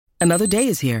Another day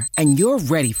is here, and you're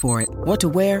ready for it. What to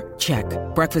wear? Check.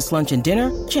 Breakfast, lunch, and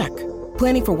dinner? Check.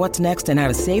 Planning for what's next and how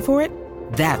to save for it?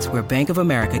 That's where Bank of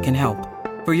America can help.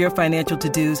 For your financial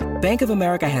to-dos, Bank of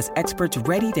America has experts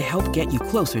ready to help get you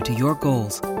closer to your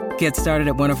goals. Get started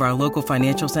at one of our local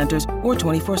financial centers or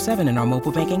 24/7 in our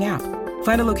mobile banking app.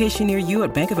 Find a location near you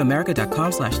at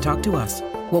bankofamerica.com/talktous.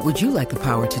 What would you like the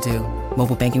power to do?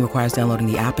 Mobile banking requires downloading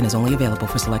the app and is only available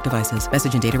for select devices.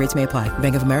 Message and data rates may apply.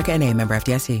 Bank of America N.A., member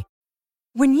FDIC.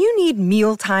 When you need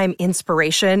mealtime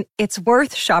inspiration, it's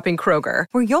worth shopping Kroger,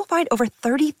 where you'll find over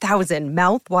 30,000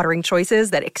 mouth-watering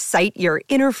choices that excite your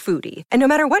inner foodie. And no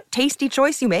matter what tasty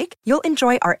choice you make, you'll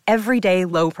enjoy our everyday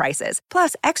low prices,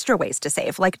 plus extra ways to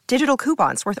save, like digital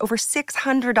coupons worth over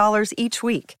 $600 each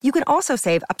week. You can also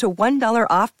save up to $1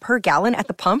 off per gallon at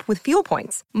the pump with fuel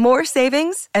points. More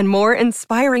savings and more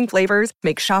inspiring flavors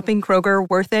make shopping Kroger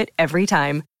worth it every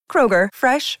time. Kroger,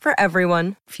 fresh for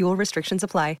everyone. Fuel restrictions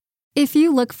apply. If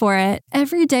you look for it,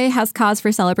 every day has cause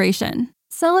for celebration.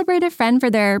 Celebrate a friend for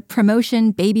their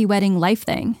promotion, baby wedding, life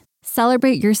thing.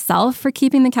 Celebrate yourself for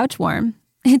keeping the couch warm.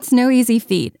 It's no easy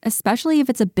feat, especially if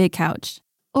it's a big couch.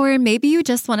 Or maybe you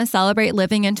just want to celebrate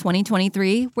living in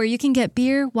 2023, where you can get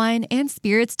beer, wine, and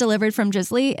spirits delivered from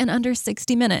Drizzly in under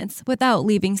 60 minutes without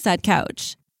leaving said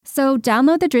couch. So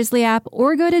download the Drizzly app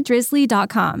or go to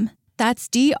drizzly.com. That's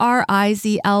DRIZLY.com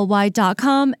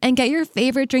and get your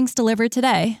favorite drinks delivered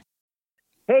today.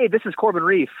 Hey, this is Corbin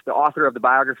Reef, the author of the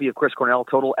biography of Chris Cornell,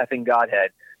 Total Effing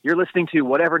Godhead. You're listening to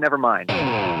Whatever, Never Mind.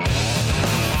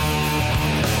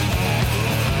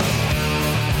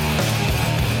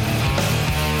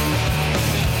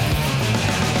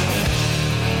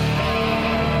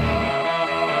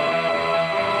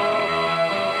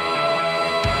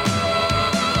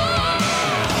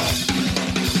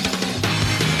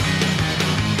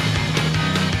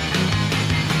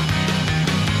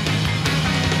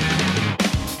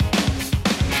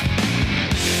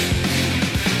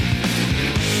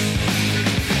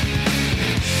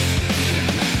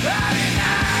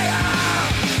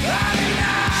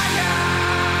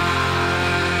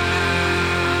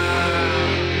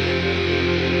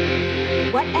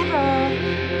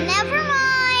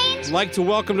 Like to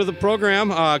welcome to the program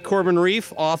Corbin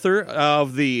Reef, author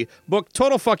of the book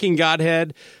Total Fucking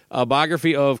Godhead, a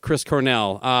biography of Chris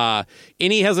Cornell.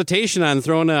 Any hesitation on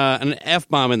throwing an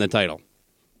F-bomb in the title?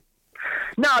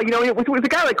 No, with a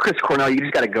guy like Chris Cornell, you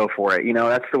just got to go for it.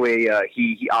 That's the way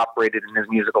he operated in his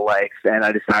musical life, and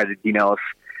I decided,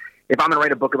 if I'm going to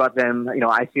write a book about them,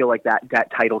 I feel like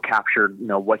that title captured,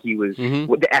 what he was,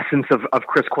 what the essence of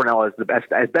Chris Cornell as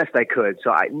best I could.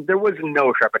 So there was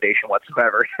no trepidation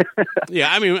whatsoever.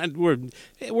 Yeah, I mean,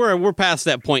 we're past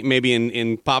that point maybe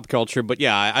in pop culture, but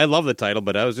yeah, I love the title,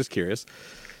 but I was just curious.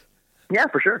 Yeah,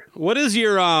 for sure. What is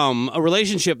your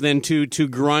relationship then to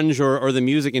grunge or the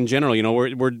music in general?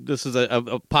 This is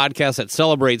a podcast that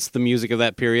celebrates the music of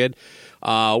that period.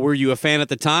 Were you a fan at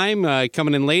the time?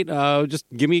 Coming in late? Just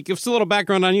give us a little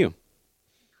background on you.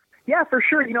 Yeah, for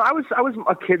sure. I was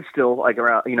a kid still, like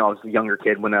around. I was a younger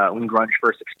kid when grunge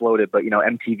first exploded. But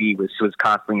MTV was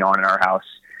constantly on in our house.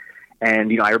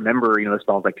 And I remember the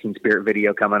songs like Teen Spirit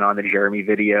video coming on, the Jeremy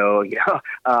video.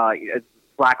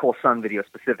 Black Hole Sun video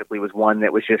specifically was one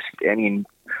that was just, when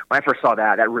I first saw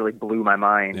that really blew my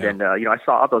mind. Yeah. And, I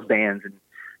saw all those bands, and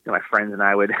my friends and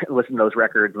I would listen to those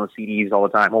records and those CDs all the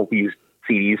time. We used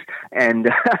CDs.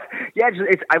 And,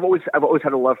 I've always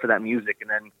had a love for that music. And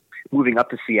then moving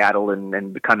up to Seattle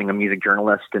and becoming a music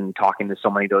journalist and talking to so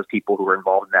many of those people who were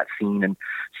involved in that scene and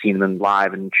seeing them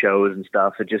live and shows and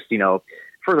stuff, it just,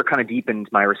 further kind of deepened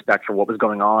my respect for what was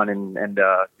going on. And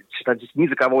just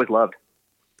music I've always loved.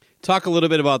 Talk a little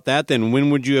bit about that then.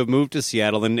 When would you have moved to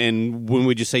Seattle, and when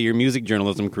would you say your music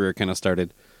journalism career kind of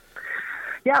started?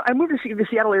 Yeah, I moved to the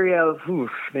Seattle area. It was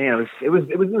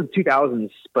in the 2000s,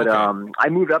 but okay. I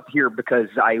moved up here because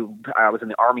I was in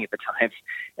the Army at the time,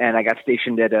 and I got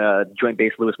stationed at Joint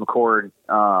Base Lewis McChord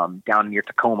down near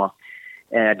Tacoma,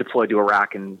 and I deployed to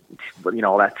Iraq and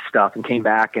all that stuff, and came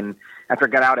back. And after I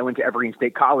got out, I went to Evergreen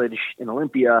State College in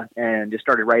Olympia and just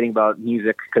started writing about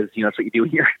music because that's what you do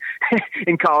here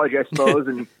in college, I suppose.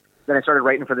 And then I started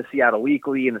writing for the Seattle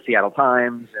Weekly and the Seattle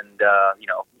Times and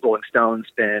Rolling Stone,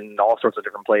 Spin, all sorts of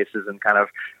different places, and kind of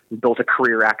built a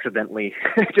career accidentally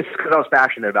just because I was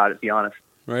passionate about it, to be honest.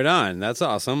 Right on. That's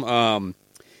awesome.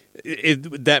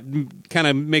 That kind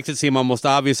of makes it seem almost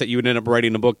obvious that you would end up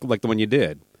writing a book like the one you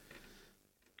did.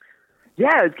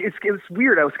 Yeah, it was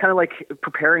weird. I was kind of like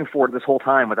preparing for it this whole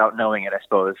time without knowing it, I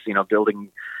suppose,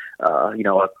 building, a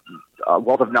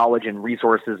wealth of knowledge and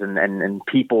resources and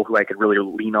people who I could really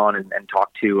lean on and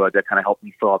talk to that kind of helped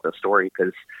me fill out the story.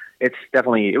 Because,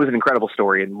 it was an incredible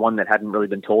story, and one that hadn't really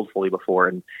been told fully before.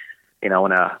 And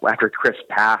after Chris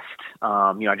passed,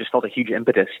 I just felt a huge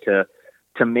impetus to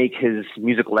make his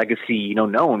music legacy,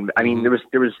 known. I mean, there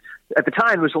was at the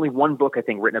time there was only one book I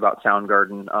think written about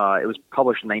Soundgarden. It was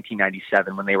published in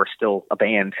 1997 when they were still a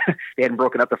band. They hadn't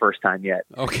broken up the first time yet.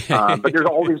 Okay. But there's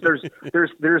all these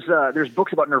there's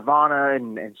books about Nirvana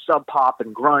and Sub Pop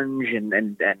and grunge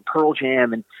and Pearl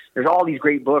Jam, and there's all these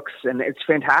great books, and it's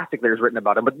fantastic that there's written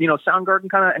about them. But Soundgarden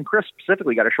and Chris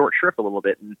specifically got a short shrift a little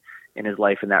bit in his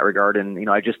life in that regard, and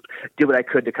I just did what I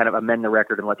could to kind of amend the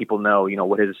record and let people know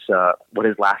what his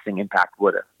lasting impact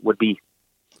would be.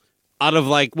 Out of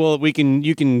you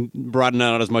can broaden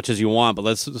out as much as you want, but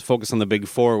let's focus on the big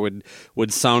four. Would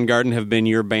Soundgarden have been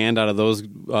your band out of those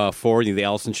four? The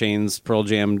Alice in Chains, Pearl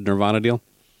Jam, Nirvana deal?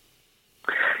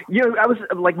 I was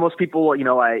like most people.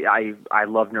 I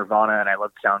love Nirvana and I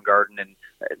love Soundgarden, and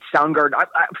Soundgarden.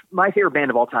 My favorite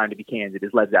band of all time, to be candid, is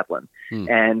Led Zeppelin,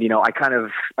 and I kind of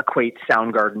equate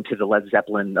Soundgarden to the Led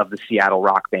Zeppelin of the Seattle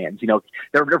rock bands.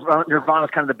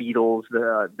 Nirvana's kind of the Beatles,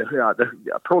 the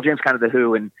Pearl Jam's kind of the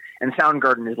Who, and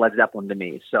Soundgarden is Led Zeppelin to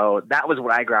me. So that was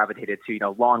what I gravitated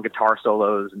to. Long guitar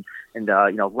solos and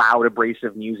loud,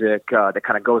 abrasive music that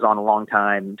kind of goes on a long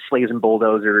time, slaves and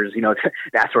bulldozers,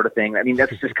 that sort of thing. I mean,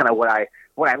 that's just kind of what I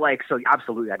like. So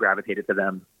absolutely, I gravitated to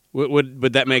them.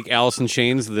 Would that make Alice in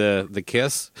Chains the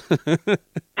Kiss?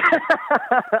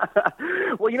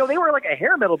 Well, they were like a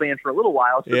hair metal band for a little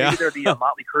while, so maybe they're the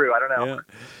Motley Crue. I don't know.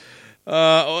 Yeah.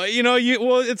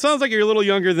 It sounds like you're a little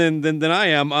younger than I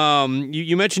am.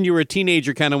 You mentioned you were a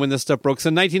teenager kind of when this stuff broke. So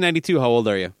 1992, how old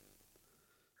are you?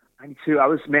 92. I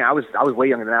was way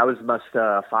younger than that. I was must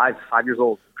 5 years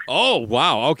old. Oh,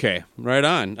 wow. Okay. Right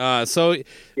on. So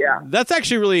yeah, that's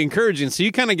actually really encouraging. So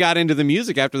you kind of got into the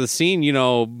music after the scene,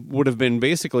 would have been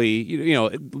basically,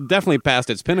 definitely past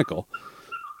its pinnacle.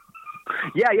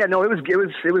 Yeah. No, it was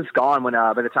gone when,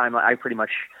 by the time I pretty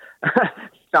much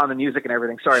found the music and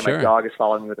everything. Sorry, Sure. My dog is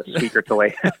following me with a speaker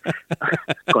toy.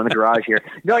 Go in the garage here.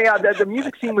 No, yeah, the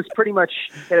music scene was pretty much,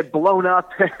 it had blown up.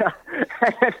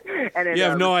 and you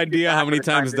have no idea how many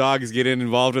times dogs get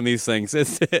involved in these things.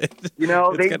 He's a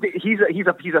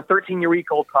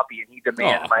 13-year-old puppy, and he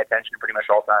demands my attention pretty much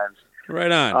all times.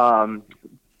 Right on.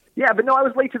 Yeah, but no, I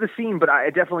was late to the scene, but I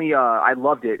definitely I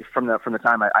loved it from the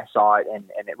time I saw it, and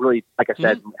it really, like I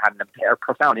said, had a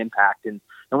profound impact. And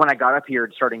when I got up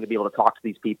here, starting to be able to talk to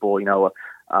these people,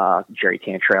 Jerry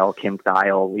Cantrell, Kim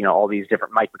Thayil, all these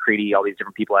different, Mike McCready, all these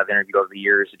different people I've interviewed over the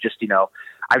years. It just,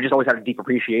 I've just always had a deep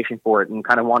appreciation for it, and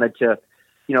kind of wanted to,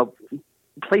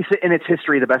 place it in its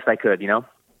history the best I could.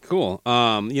 Cool.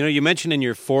 You mentioned in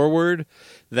your foreword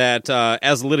that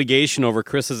as litigation over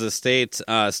Chris's estate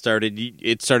started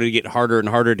to get harder and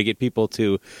harder to get people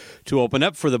to open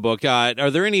up for the book. Are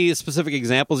there any specific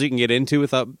examples you can get into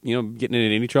without getting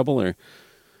in any trouble? Or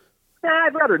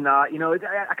I'd rather not.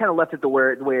 I kind of left it the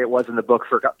way it was in the book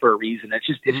for a reason. It's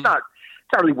just it's not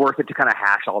really worth it to kind of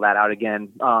hash all that out again.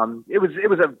 It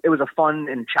was a fun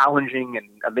and challenging and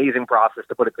amazing process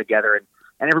to put it together,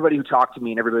 and everybody who talked to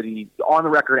me and everybody on the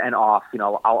record and off,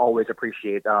 I'll always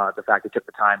appreciate the fact they took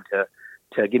the time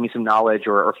to give me some knowledge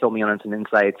or fill me in on some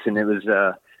insights, and it was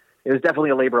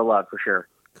definitely a labor of love for sure.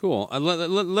 Cool.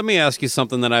 Let me ask you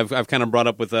something that I've kind of brought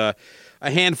up with a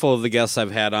handful of the guests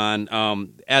I've had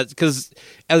on. Because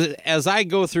as I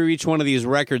go through each one of these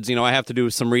records, I have to do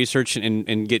some research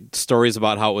and get stories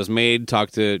about how it was made,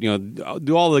 talk to,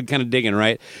 do all the kind of digging,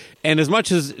 right? And as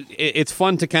much as it's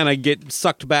fun to kind of get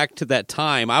sucked back to that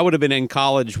time, I would have been in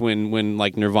college when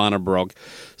like Nirvana broke.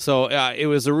 So it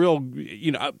was a real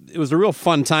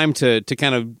fun time to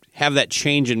kind of have that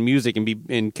change in music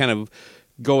and kind of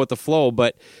go with the flow.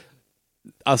 But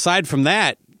aside from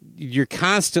that, you're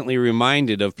constantly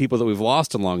reminded of people that we've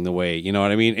lost along the way, you know what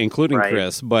I mean, including right.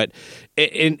 Chris. But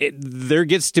there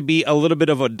gets to be a little bit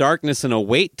of a darkness and a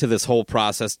weight to this whole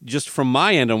process, just from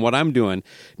my end on what I'm doing.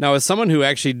 Now, as someone who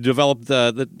actually developed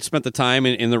spent the time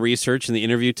in the research and the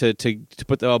interview to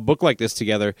put a book like this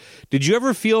together, did you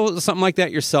ever feel something like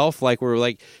that yourself? Like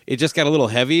it just got a little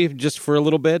heavy just for a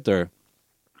little bit, or?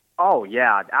 Oh,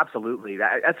 yeah, absolutely.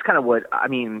 That's kind of what, I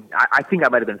mean, I think I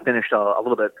might have been finished a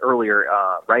little bit earlier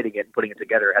writing it and putting it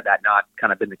together had that not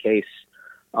kind of been the case.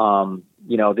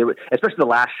 Especially the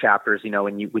last chapters,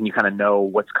 when you kind of know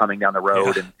what's coming down the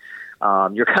road. Yeah.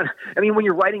 And you're kind of, when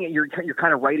you're writing it, you're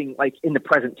kind of writing like in the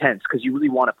present tense, because you really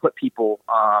want to put people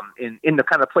in the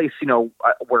kind of place,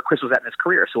 where Chris was at in his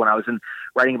career. So when I was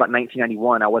writing about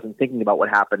 1991, I wasn't thinking about what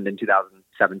happened in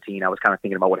 2017. I was kind of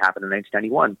thinking about what happened in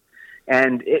 1991.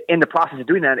 And in the process of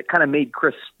doing that, it kind of made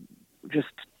Chris just,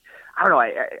 I don't know.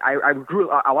 I grew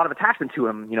a lot of attachment to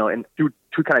him, and through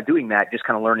kind of doing that, just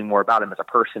kind of learning more about him as a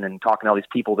person and talking to all these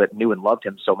people that knew and loved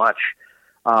him so much.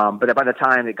 But by the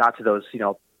time it got to those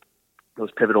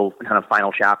pivotal kind of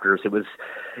final chapters, it was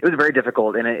very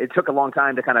difficult, and it took a long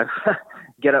time to kind of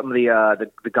get up the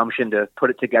gumption to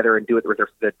put it together and do it with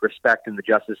the respect and the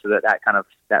justice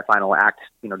that final act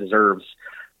deserves.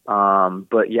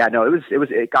 But yeah, no,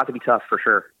 it got to be tough for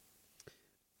sure.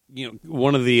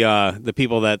 One of the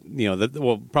people that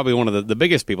probably one of the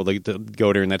biggest people to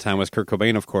go during that time was Kurt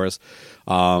Cobain, of course.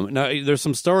 Now there's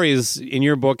some stories in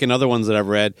your book and other ones that I've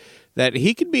read that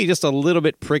he could be just a little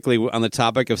bit prickly on the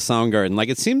topic of Soundgarden. Like,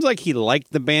 it seems like he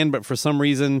liked the band, but for some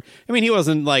reason, I mean, he was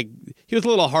a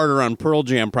little harder on Pearl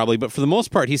Jam probably, but for the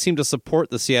most part, he seemed to support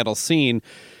the Seattle scene,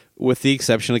 with the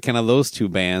exception of kind of those two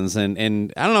bands.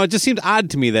 And I don't know, it just seemed odd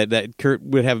to me that Kurt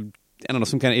would have, I don't know,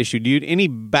 some kind of issue. Do you any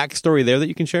backstory there that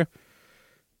you can share?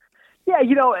 Yeah,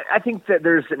 I think that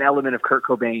there's an element of Kurt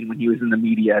Cobain when he was in the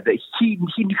media that he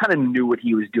kind of knew what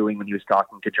he was doing when he was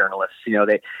talking to journalists.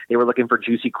 They were looking for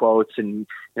juicy quotes, and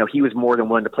he was more than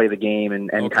willing to play the game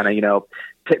and okay. kind of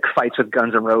pick fights with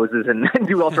Guns N' Roses and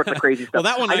do all sorts of crazy stuff.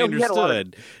 Well, that one I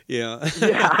understood. Yeah.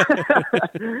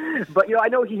 But I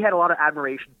know he had a lot of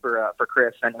admiration for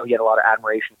Chris. I know he had a lot of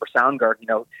admiration for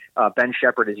Soundgarden. Ben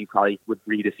Shepherd, as you probably would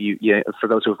read if you for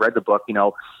those who have read the book,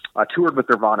 toured with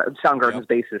Nirvana. Soundgarden's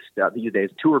bassist these days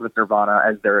toured with Nirvana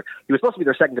as he was supposed to be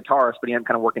their second guitarist, but he ended up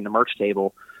kind of working the merch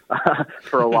table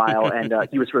for a while, and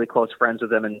he was really close friends with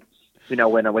them. And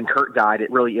when Kurt died, it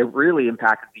really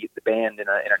impacted the band in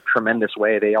a tremendous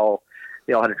way. They all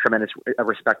had a tremendous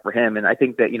respect for him, and I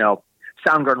think that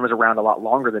Soundgarden was around a lot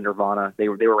longer than Nirvana. They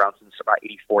were around since about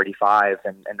 84, 85,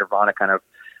 and Nirvana kind of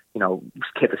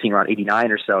hit the scene around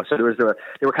 89 or so. So they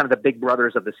were kind of the big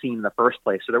brothers of the scene in the first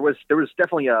place. So there was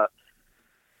definitely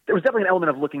an element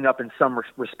of looking up in some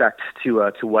respect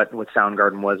to what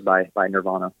Soundgarden was by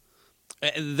Nirvana.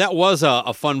 That was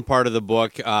a fun part of the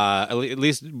book, at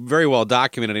least very well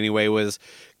documented anyway, was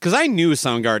because I knew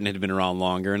Soundgarden had been around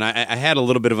longer, and I had a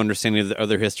little bit of understanding of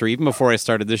their history even before I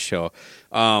started this show.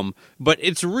 But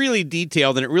it's really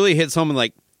detailed, and it really hits home.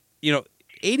 Like,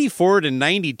 84 to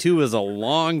 92 is a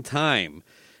long time.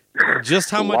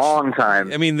 Just how much long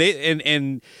time. I mean, they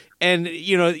and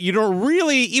you don't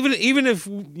really even if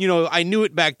I knew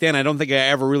it back then. I don't think I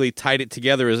ever really tied it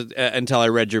together until I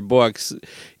read your books.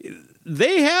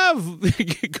 They have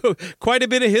quite a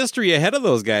bit of history ahead of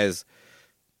those guys.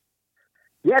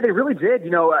 Yeah, they really did.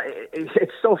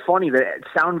 It's so funny that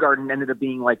Soundgarden ended up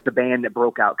being like the band that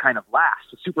broke out kind of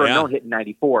last. Super Unknown hit in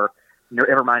 94.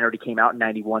 Nevermind already came out in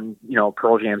 91.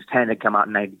 Pearl Jam's 10 had come out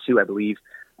in 92, I believe.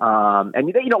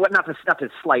 And what? Not to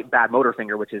slight Bad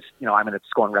Motorfinger, which is I'm going to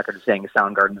go on record as saying is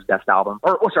Soundgarden's best album.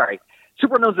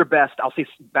 Super Unknown's their best. I'll say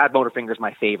Bad Motorfinger is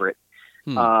my favorite.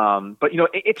 But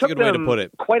it took them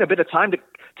quite a bit of time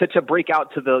to break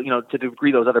out to the to the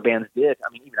degree those other bands did. I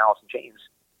mean, even Alice in Chains.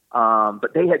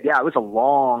 But they had it was a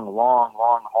long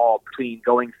haul between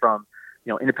going from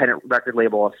independent record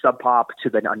label of Sub Pop to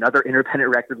then another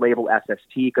independent record label,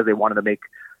 SST, because they wanted to make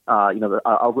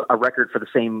a record for the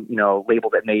same label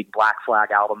that made Black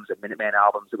Flag albums and Minuteman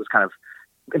albums. It was kind of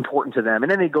important to them,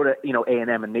 and then they go to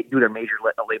A&M and they do their major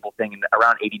label thing in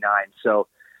around '89. So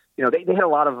they had a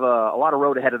lot of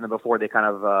road ahead of them before they kind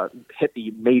of hit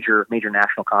the major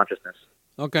national consciousness.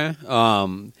 Okay.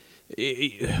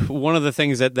 One of the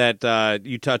things that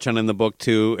you touch on in the book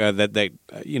too,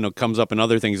 that comes up in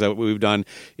other things that we've done,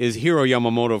 is Hiro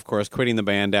Yamamoto, of course, quitting the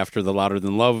band after the Louder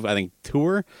Than Love, I think,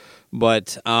 tour.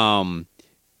 But I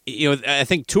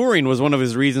think touring was one of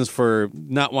his reasons for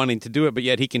not wanting to do it, but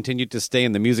yet he continued to stay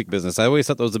in the music business. I always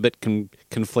thought that was a bit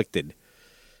conflicted.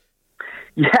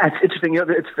 Yeah, it's interesting.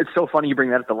 It's so funny you bring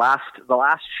that up. The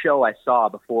last show I saw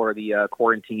before the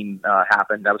quarantine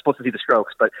happened, I was supposed to see the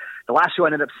Strokes, but the last show I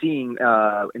ended up seeing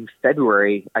in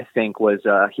February, I think, was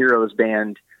Hero's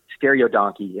band Stereo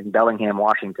Donkey in Bellingham,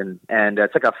 Washington, and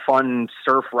it's like a fun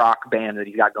surf rock band that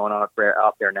he's got going on up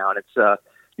there now, and it's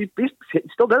he's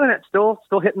still doing it, still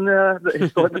hitting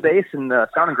the bass and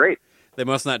sounding great. They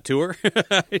must not tour.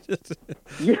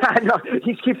 Yeah, no,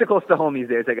 he keeps it close to home these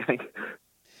days, I think.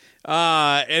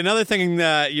 Another thing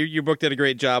that your book did a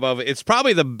great job of, it's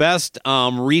probably the best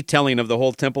retelling of the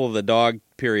whole Temple of the Dog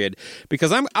period,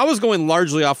 because I was going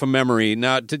largely off of memory.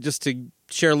 Now, to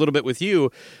share a little bit with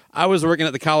you, I was working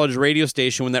at the college radio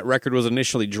station when that record was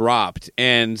initially dropped,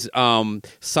 and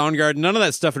Soundgarden, none of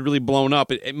that stuff had really blown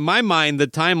up. In my mind, the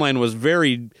timeline was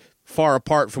very far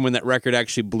apart from when that record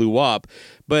actually blew up,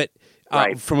 but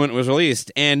from when it was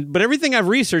released. But everything I've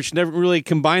researched never really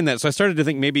combined that. So I started to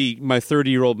think maybe my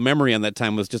 30-year-old memory on that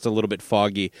time was just a little bit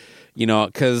foggy,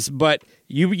 but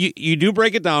you do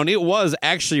break it down. It was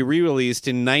actually re-released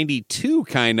in 92,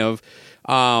 kind of,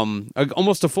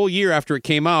 almost a full year after it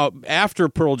came out, after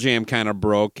Pearl Jam kind of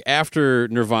broke, after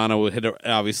Nirvana had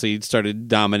obviously started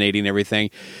dominating everything.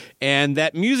 And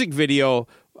that music video,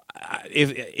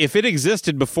 if it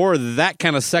existed before that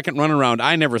kind of second run around,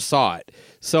 I never saw it.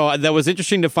 So that was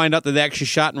interesting to find out that they actually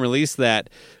shot and released that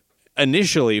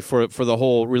initially for the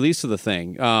whole release of the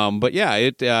thing. But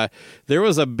yeah, there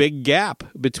was a big gap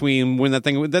between when that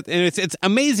thing, and it's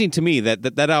amazing to me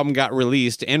that album got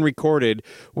released and recorded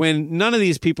when none of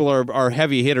these people are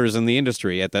heavy hitters in the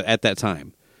industry at that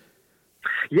time.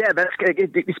 Yeah,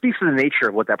 it speaks to the nature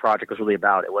of what that project was really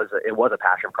about. It was a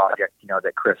passion project,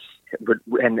 that Chris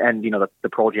and the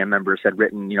Pearl Jam members had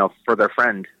written, for their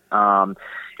friend.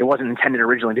 It wasn't intended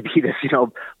originally to be this,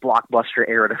 blockbuster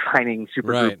era-defining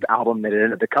supergroup album that it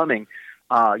ended up becoming.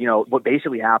 What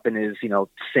basically happened is,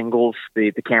 singles,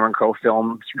 the Cameron Crowe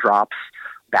film drops,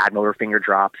 Badmotorfinger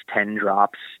drops, 10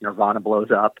 drops, Nirvana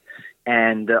blows up.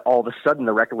 And all of a sudden,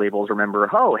 the record labels remember,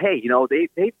 oh, hey,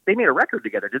 they made a record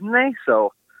together, didn't they?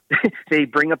 So they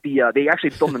bring up they actually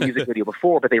filmed the music video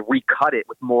before, but they recut it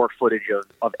with more footage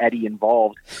of Eddie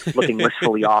involved, looking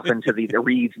wistfully off into the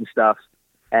reeds and stuff,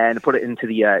 and put it into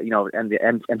the and the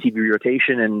MTV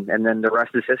rotation, and then the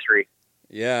rest is history.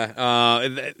 Yeah,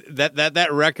 that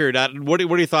record. What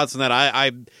are your thoughts on that?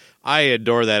 I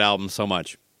adore that album so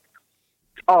much.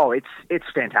 Oh, it's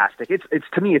fantastic. It's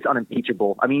to me, it's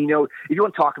unimpeachable. I mean, if you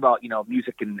want to talk about,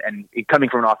 music and coming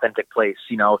from an authentic place,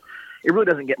 it really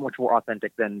doesn't get much more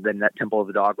authentic than that Temple of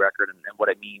the Dog record and what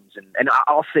it means. And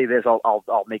I'll say this,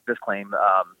 I'll make this claim.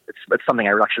 It's something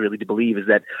I actually really do believe is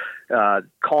that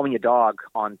Call Me a Dog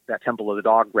on that Temple of the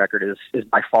Dog record is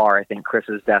by far, I think,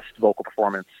 Chris's best vocal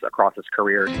performance across his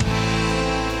career. You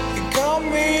call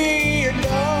me a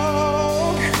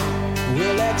dog,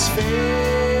 well, that's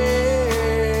fair.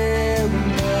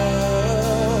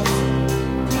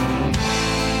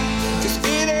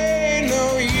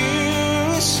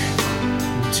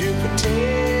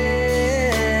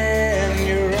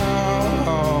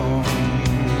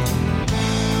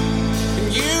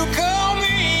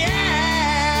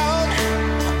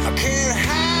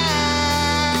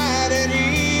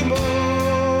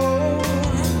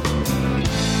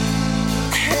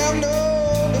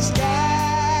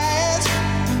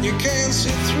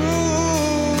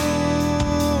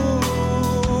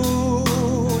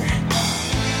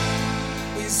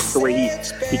 The way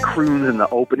he croons in the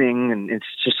opening, and it's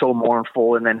just so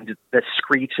mournful, and then that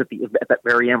screech at that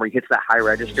very end where he hits that high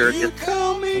register. Just,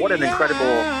 what an incredible!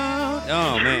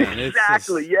 Oh man,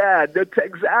 exactly, yeah,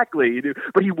 exactly.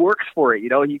 But he works for it,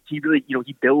 He really,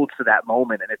 he builds to that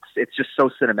moment, and it's just so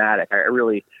cinematic. I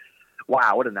really.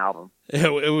 Wow, what an album.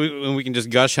 We can just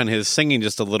gush on his singing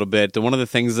just a little bit. One of the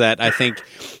things that I think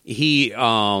he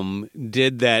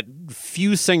did that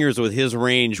few singers with his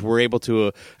range were able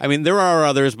to, I mean, there are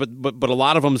others, but a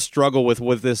lot of them struggle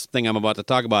with this thing I'm about to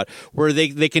talk about, where they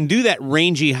can do that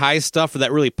rangy high stuff or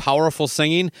that really powerful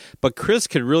singing, but Chris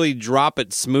could really drop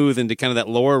it smooth into kind of that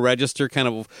lower register, kind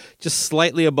of just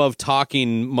slightly above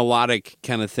talking melodic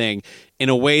kind of thing, in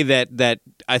a way that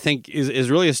I think is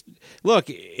really look,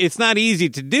 it's not easy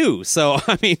to do. So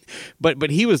I mean, but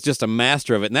he was just a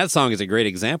master of it, and that song is a great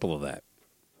example of that.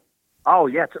 Oh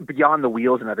yeah, Beyond the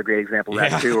Wheels, another great example of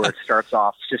that too, where it starts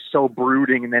off just so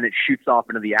brooding, and then it shoots off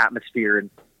into the atmosphere. And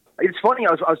it's funny,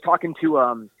 I was talking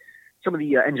to some of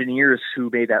the engineers who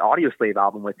made that Audioslave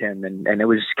album with him, and it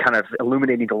was kind of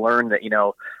illuminating to learn that,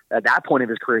 at that point of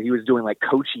his career, he was doing like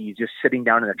Cochise, just sitting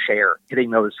down in a chair, hitting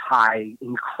those high,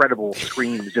 incredible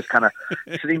screams, just kind of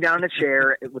sitting down in a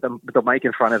chair with a mic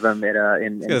in front of him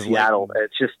in Seattle.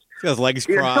 It's just... He's got his legs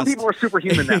crossed. Some people are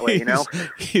superhuman that way,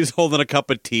 He's holding a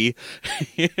cup of tea.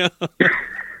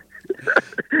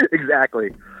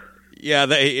 Exactly. Yeah,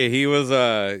 he was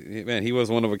he was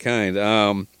one of a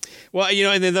kind. Well,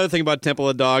 and the other thing about Temple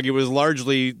of Dog, it was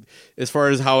largely, as far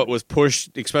as how it was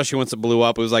pushed, especially once it blew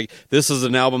up, it was like, this is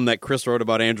an album that Chris wrote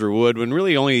about Andrew Wood, when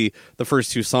really only the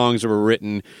first two songs were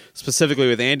written specifically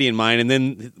with Andy in mind. And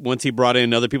then once he brought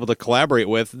in other people to collaborate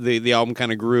with, the album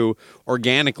kind of grew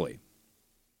organically.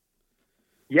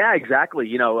 Yeah, exactly.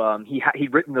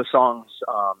 He'd written those songs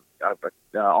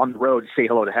On the Road, Say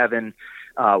Hello to Heaven,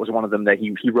 was one of them that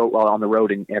he wrote while on the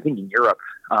road in Europe.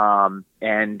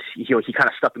 And he kind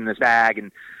of stuck them in his bag.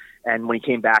 And when he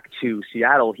came back to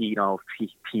Seattle, he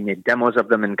made demos of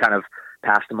them and kind of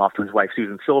passed them off to his wife,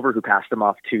 Susan Silver, who passed them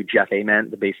off to Jeff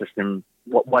Ament, the bassist in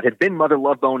what had been Mother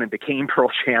Love Bone and became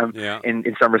Pearl Jam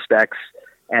in some respects.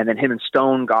 And then him and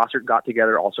Stone Gossard got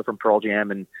together, also from Pearl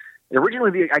Jam. And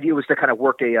originally the idea was to kind of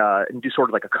work and do sort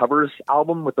of like a covers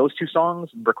album with those two songs,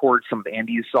 and record some of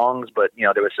Andy's songs. But,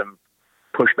 there was some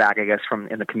pushback, I guess, from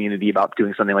in the community about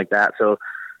doing something like that. So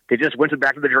they just went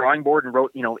back to the drawing board and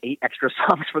wrote, 8 extra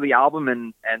songs for the album,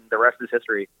 and the rest is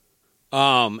history.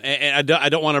 And I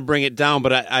don't want to bring it down,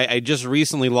 but I just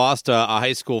recently lost a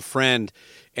high school friend,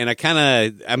 and I've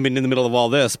been in the middle of all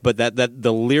this, but that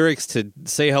the lyrics to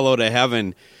 "Say Hello to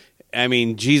Heaven," I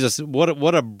mean, Jesus,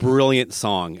 what a brilliant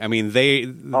song. I mean,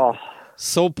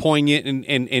 so poignant,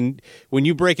 and when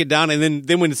you break it down, and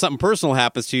then when something personal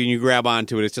happens to you and you grab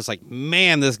onto it, it's just like,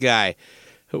 man, this guy,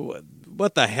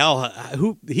 what the hell?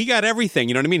 He got everything.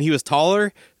 You know what I mean? He was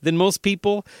taller than most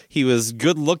people. He was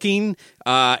good looking,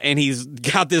 and he's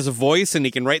got this voice, and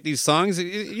he can write these songs. It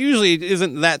usually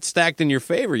isn't that stacked in your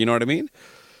favor. You know what I mean?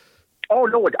 Oh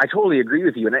no, I totally agree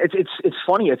with you. And it's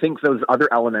funny. I think those other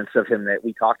elements of him that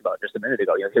we talked about just a minute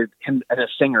ago, him as a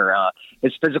singer,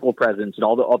 his physical presence, and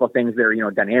all the things that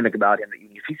are dynamic about him, that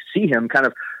if you see him kind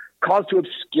of caused to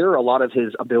obscure a lot of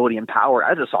his ability and power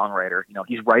as a songwriter.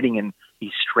 He's writing in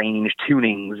these strange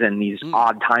tunings and these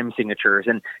odd time signatures,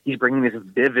 and he's bringing this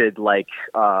vivid,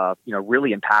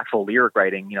 really impactful lyric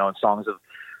writing, in songs of,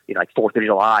 like 4th of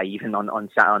July, even on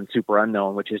Super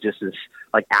Unknown, which is just this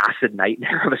like acid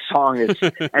nightmare of a song. And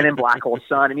then Black Hole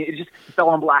Sun. I mean, it just fell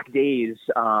on black days,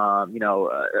 Outshine.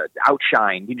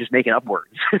 He just making up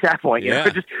words at that point. He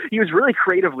was really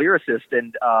creative lyricist,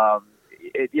 and I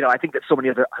think that so many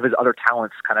of his other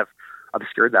talents kind of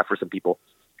obscured that for some people.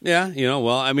 Yeah,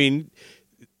 well, I mean,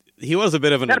 he was a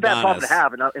bit of an Not Adonis. a bad problem to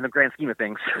have in the grand scheme of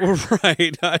things.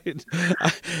 Right.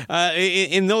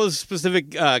 In those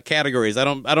specific categories, I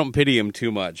don't pity him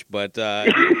too much, but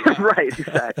right,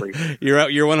 exactly. You're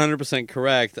 100%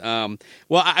 correct.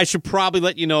 Well, I should probably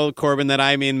let you know, Corbin, that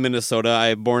I'm in Minnesota.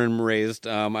 I'm born and raised.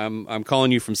 I'm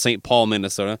calling you from St. Paul,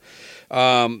 Minnesota.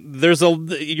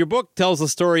 Your book tells a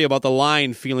story about the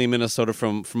line "Feeling Minnesota"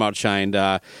 from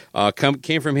Outshined.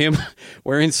 Came from him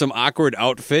wearing some awkward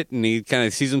outfit, and he kind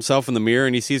of sees himself in the mirror,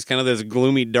 and he sees kind of this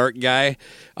gloomy, dark guy,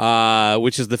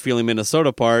 which is the "Feeling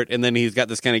Minnesota" part, and then he's got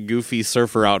this kind of goofy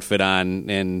surfer outfit on,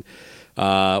 and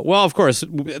well, of course,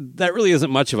 that really isn't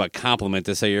much of a compliment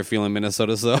to say you're feeling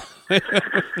Minnesota. So that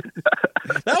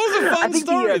was a fun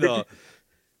story, though.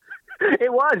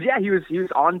 It was, yeah. He was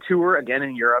on tour again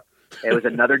in Europe. It was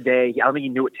another day. I don't think he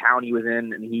knew what town he was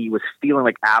in, and he was feeling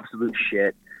like absolute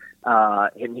shit.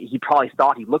 And he probably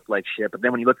thought he looked like shit, but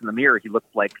then when he looked in the mirror, he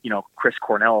looked like, Chris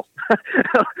Cornell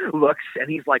looks, and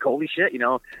he's like, holy shit,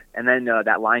 and then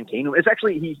that line came to him. It's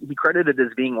actually, he credited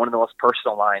as being one of the most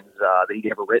personal lines that he'd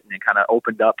ever written, and kind of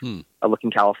opened up a Look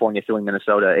in California, Feeling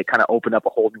Minnesota. It kind of opened up a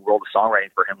whole new world of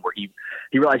songwriting for him, where he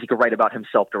realized he could write about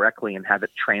himself directly and have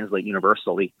it translate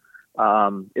universally.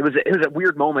 It was a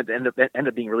weird moment that ended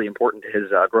up being really important to his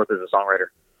growth as a songwriter.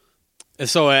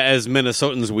 So, as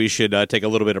Minnesotans, we should take a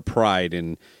little bit of pride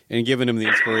in giving him the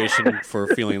inspiration for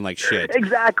feeling like shit.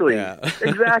 Exactly. Yeah.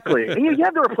 Exactly. And you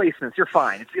have the replacements. You're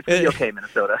fine. It's going to be okay,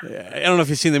 Minnesota. I don't know if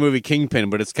you've seen the movie Kingpin,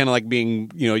 but it's kind of like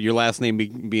being, your last name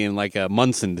being like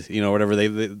Munson, whatever they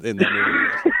in that movie.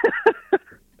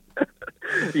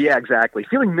 Yeah, exactly.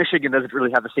 Feeling Michigan doesn't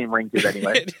really have the same ring to it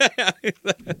anyway.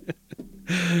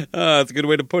 That's a good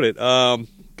way to put it.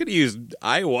 Could have used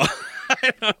Iowa.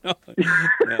 I don't know.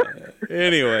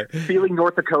 Anyway, Feeling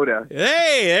North Dakota.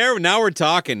 Hey, now we're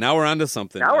talking. Now we're onto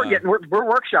something. Now we're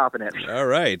workshopping it. All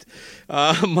right.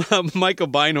 Michael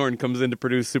Beinhorn comes in to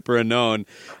produce Super Unknown,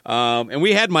 and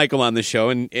we had Michael on the show,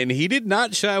 and he did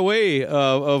not shy away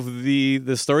of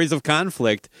the stories of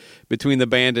conflict between the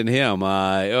band and him.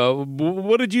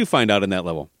 What did you find out in that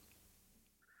level?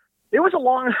 It was a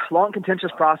long,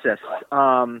 contentious process.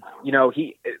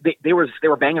 They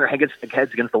were banging their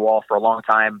heads against the wall for a long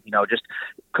time. Just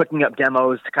cooking up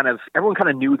demos to everyone kind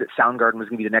of knew that Soundgarden was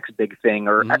going to be the next big thing,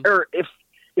 or if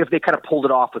they kind of pulled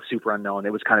it off with Super Unknown,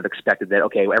 it was kind of expected that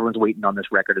everyone's waiting on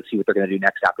this record to see what they're going to do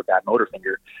next after Bad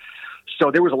Motorfinger. So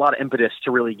there was a lot of impetus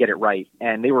to really get it right,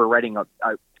 and they were writing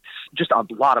just a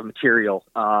lot of material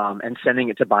and sending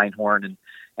it to Beinhorn,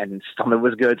 and some of it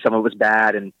was good, some of it was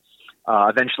bad, and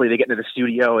eventually they get into the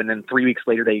studio, and then 3 weeks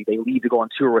later they leave to go on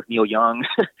tour with Neil Young.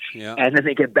 Yeah. And then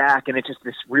they get back, and it's just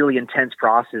this really intense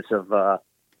process of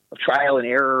trial and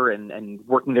error and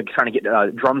working to trying to get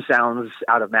drum sounds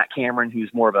out of Matt Cameron,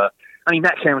 who's more of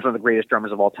Matt Cameron's one of the greatest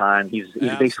drummers of all time. He's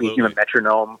basically a human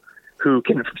metronome who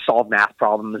can solve math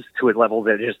problems to a level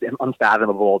that is just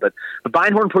unfathomable. But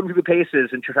Beinhorn put him through the paces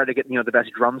and tried to get the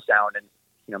best drum sound, and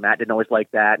Matt didn't always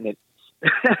like that, and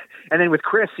And then with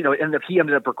Chris, he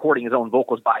ended up recording his own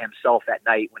vocals by himself at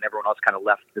night when everyone else kind of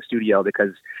left the studio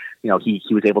because, he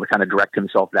was able to kind of direct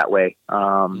himself that way.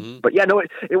 But yeah, no,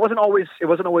 it wasn't always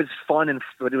fun, and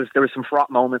there was some fraught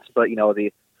moments, but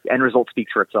the end result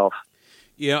speaks for itself.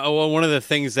 Yeah, well, one of the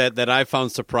things that I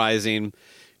found surprising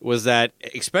was that,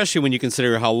 especially when you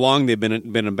consider how long they've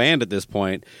been a band at this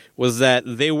point, was that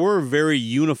they were very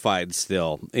unified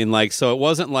still. So it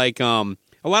wasn't like a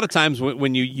lot of times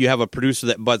when you have a producer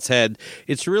that butts head,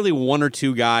 it's really one or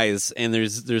two guys, and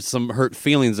there's some hurt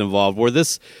feelings involved. Where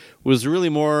this was really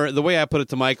more, the way I put it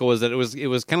to Michael was that it was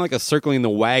kind of like a circling the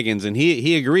wagons, and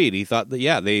he agreed. He thought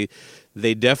that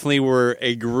they definitely were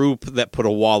a group that put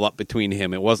a wall up between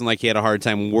him. It wasn't like he had a hard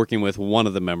time working with one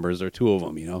of the members or two of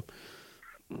them,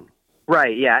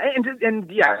 Right. Yeah. And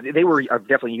yeah, they were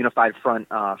definitely a unified front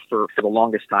for the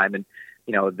longest time. And,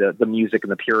 the music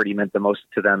and the purity meant the most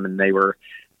to them. And they were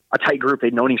a tight group.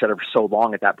 They'd known each other for so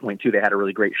long at that point too. They had a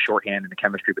really great shorthand and the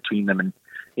chemistry between them. And,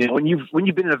 when you've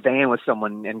been in a van with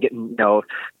someone and getting,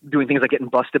 doing things like getting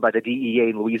busted by the DEA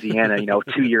in Louisiana,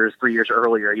 3 years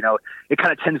earlier, it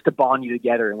kind of tends to bond you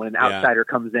together. And when an outsider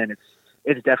comes in,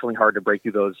 it's definitely hard to break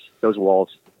through those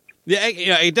walls. Yeah,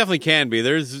 it definitely can be.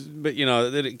 But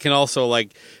it can also,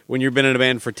 like, when you've been in a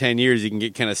band for 10 years, you can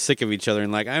get kind of sick of each other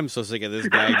and I'm so sick of this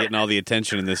guy getting all the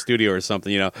attention in the studio or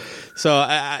something,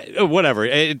 So whatever.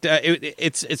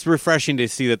 It's refreshing to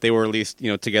see that they were at least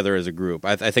together as a group.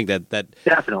 I think that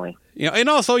definitely. And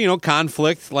also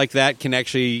conflict like that can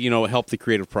actually help the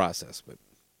creative process. But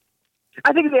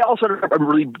I think they also have a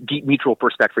really deep mutual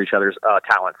respect for each other's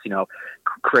talents.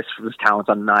 Chris was talents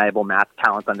undeniable, Matt's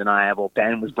talents undeniable.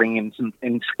 Ben was bringing some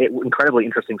incredibly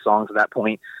interesting songs at that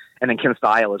point. And then Kim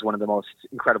Thayil is one of the most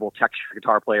incredible texture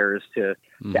guitar players to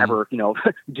ever,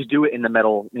 just do it in the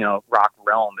metal, rock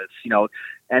realm. It's,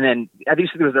 and then I think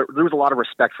there was a lot of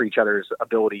respect for each other's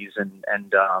abilities and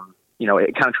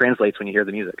it kind of translates when you hear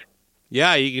the music.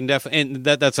 Yeah, you can definitely, and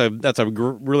that's a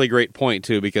really great point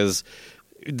too, because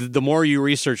the more you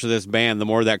research this band, the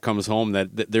more that comes home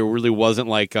that there really wasn't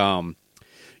like,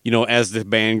 as the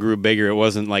band grew bigger, it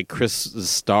wasn't like Chris'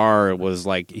 star. It was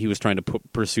like he was trying to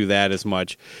pursue that as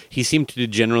much. He seemed to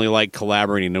generally like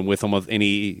collaborating with almost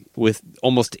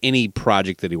any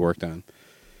project that he worked on.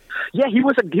 Yeah, he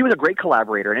was a great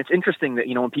collaborator, and it's interesting that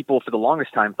when people for the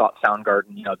longest time thought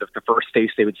Soundgarden, the first face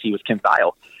they would see was Kim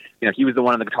Thayil. He was the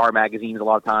one in the guitar magazines a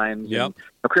lot of times. Yep.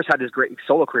 Chris had his great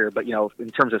solo career, but in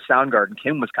terms of Soundgarden,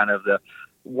 Kim was kind of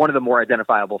one of the more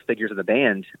identifiable figures of the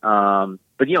band.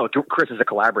 But Chris is a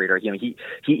collaborator. He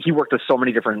worked with so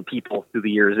many different people through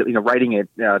the years. Writing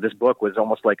this book was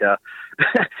almost like it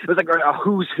was like a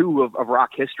who's who of rock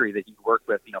history that you worked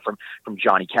with. From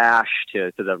Johnny Cash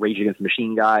to the Rage Against the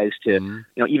Machine guys to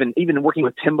even working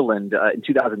with Timbaland in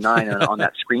 2009 on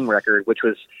that Scream record, which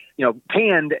was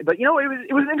panned, but it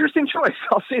was an interesting choice.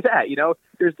 I'll say that.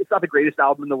 It's not the greatest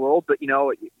album in the world, but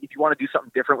if you want to do something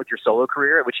different with your solo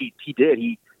career, which he did,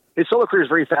 his solo career is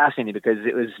very fascinating because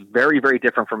it was very, very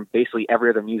different from basically every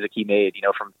other music he made.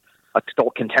 From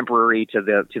adult contemporary to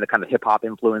the kind of hip hop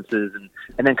influences,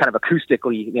 and then kind of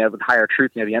acoustically, with Higher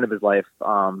Truth near the end of his life.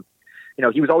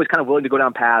 He was always kind of willing to go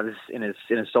down paths in his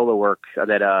solo work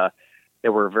that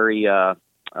were very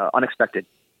unexpected.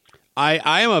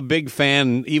 I am a big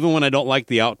fan, even when I don't like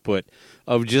the output,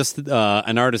 of just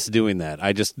an artist doing that.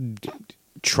 I just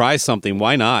try something.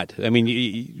 Why not? I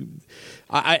mean,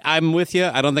 I'm with you.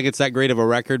 I don't think it's that great of a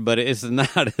record, but it's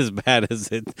not as bad as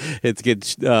it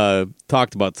gets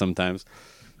talked about sometimes.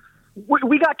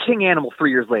 We got King Animal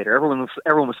 3 years later. Everyone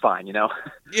was fine, Yeah,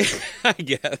 I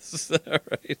guess. All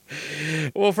right.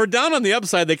 Well, for Down on the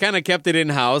Upside, they kind of kept it in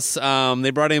house.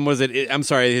 They brought in, I'm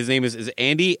sorry, his name is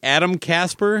Adam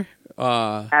Casper.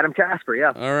 Adam Casper,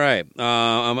 yeah. All right.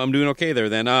 I'm doing okay there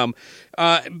then.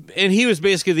 And he was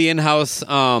basically the in-house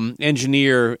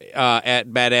engineer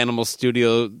at Bad Animal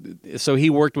Studio, so he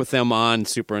worked with them on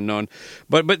Super Unknown.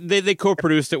 But they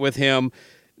co-produced it with him.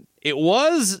 It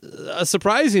was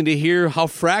surprising to hear how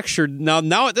fractured.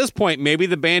 Now at this point, maybe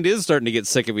the band is starting to get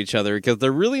sick of each other because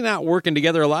they're really not working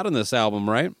together a lot on this album,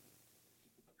 right?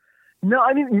 No,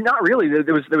 I mean, not really.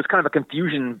 There was kind of a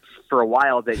confusion for a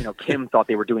while that, Kim thought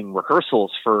they were doing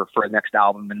rehearsals for a next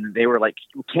album, and they were like,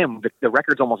 Kim, the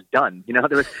record's almost done. There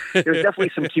was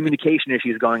definitely some communication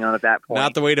issues going on at that point.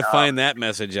 Not the way to find that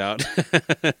message out.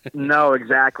 No,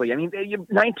 exactly. I mean,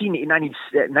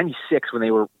 1996, when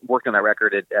they were working on that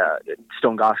record at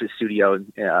Stone Goss's studio,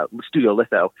 Studio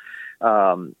Litho,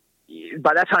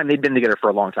 by that time they'd been together for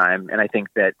a long time, and I think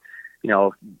that,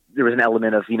 there was an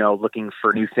element of, looking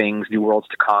for new things, new worlds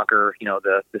to conquer.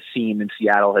 The scene in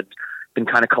Seattle had been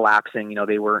kind of collapsing.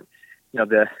 They weren't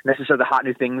the necessarily the hot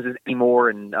new things anymore.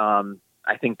 And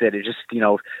I think that it just,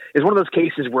 is one of those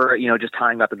cases where, just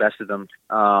time got the best of them.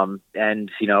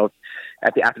 And,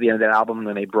 after the end of that album,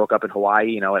 when they broke up in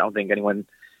Hawaii, I don't think anyone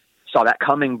saw that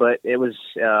coming, but it was,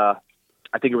 I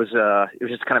think it was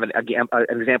just kind of an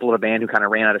example of a band who kind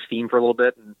of ran out of steam for a little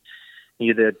bit and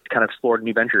needed to kind of explore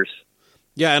new ventures.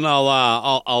 Yeah, and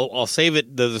I'll save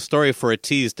it the story for a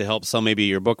tease to help sell maybe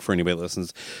your book for anybody that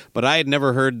listens. But I had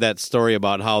never heard that story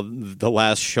about how the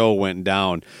last show went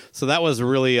down. So that was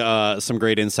really some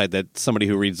great insight that somebody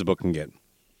who reads the book can get.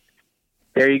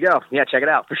 There you go. Yeah, check it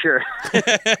out for sure.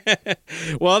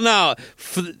 Well, now,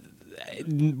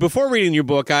 before reading your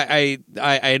book, I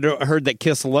had heard that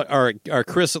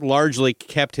Chris largely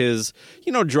kept his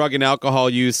drug and alcohol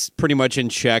use pretty much in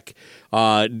check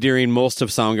during most of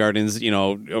Soundgarden's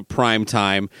prime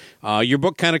time. Your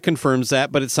book kind of confirms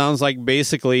that, but it sounds like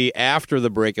basically after the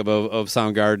breakup of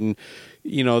Soundgarden,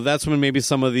 that's when maybe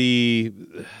some of the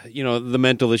the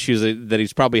mental issues that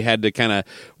he's probably had to kind of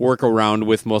work around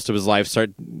with most of his life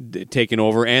start taking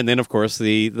over, and then of course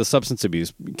the substance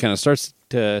abuse kind of starts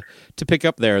to pick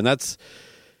up there, and that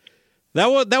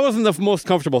wasn't the most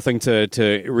comfortable thing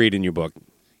to read in your book.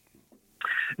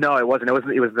 No, it wasn't.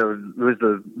 It was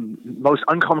the most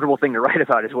uncomfortable thing to write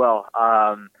about as well.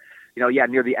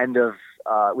 Near the end of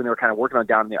when they were kind of working on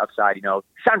Down on the Upside,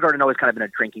 Soundgarden always kind of been a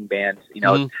drinking band.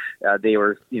 They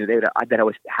were, they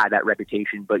always had that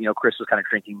reputation, but Chris was kind of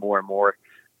drinking more and more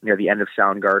near the end of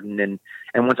Soundgarden, and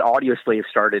once Audioslave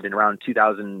started in around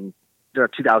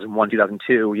 2001,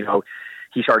 2002,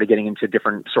 he started getting into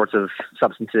different sorts of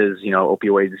substances,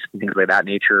 opioids and things like that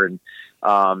nature, and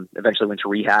eventually went to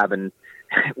rehab. And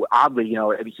oddly,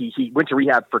 he went to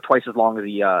rehab for twice as long as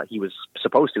he was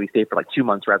supposed to. He stayed for like 2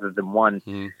 months rather than one.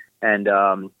 And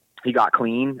he got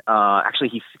clean.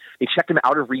 Actually, they checked him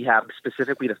out of rehab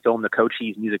specifically to film the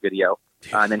Cochise music video,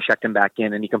 and then checked him back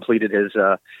in, and he completed his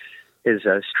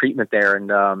treatment there.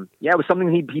 And it was something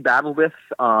he battled with.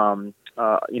 And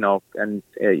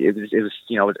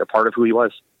it was a part of who he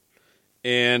was.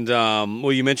 And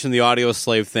you mentioned the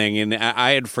Audioslave thing, and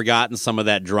I had forgotten some of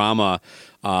that drama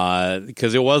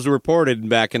because it was reported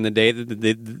back in the day that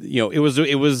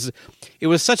it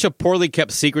was such a poorly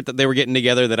kept secret that they were getting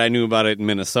together that I knew about it in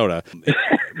Minnesota.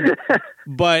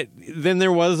 But then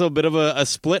there was a bit of a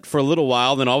split for a little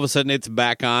while. Then all of a sudden it's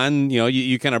back on.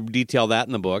 You kind of detail that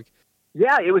in the book.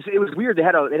 Yeah, it was weird. They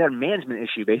had a management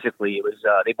issue. Basically, it was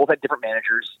they both had different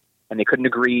managers, and they couldn't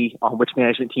agree on which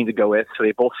management team to go with. So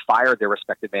they both fired their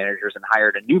respective managers and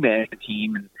hired a new management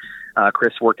team. And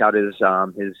Chris worked out his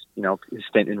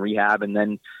stint in rehab, and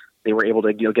then they were able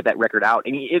to get that record out.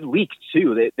 And it leaked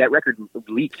too. That record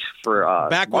leaked for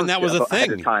back when that was a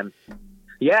thing. Time.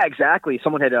 Yeah, exactly.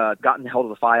 Someone had gotten hold of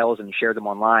the files and shared them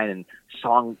online, and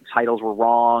song titles were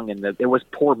wrong, and there was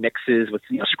poor mixes with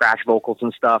scratch vocals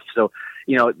and stuff. So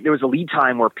there was a lead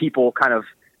time where people kind of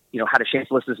had a chance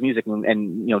to listen to this music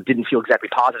and didn't feel exactly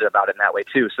positive about it in that way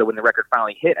too. So when the record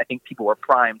finally hit, I think people were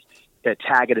primed to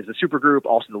tag it as a supergroup.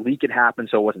 Also, the leak had happened,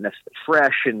 so it wasn't necessarily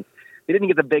fresh, and they didn't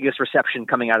get the biggest reception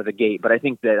coming out of the gate. But I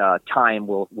think that time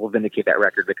will vindicate that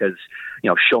record because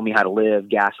Show Me How to Live,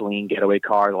 Gasoline, Getaway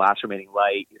Car, The Last Remaining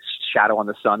Light, Shadow on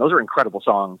the Sun. Those are incredible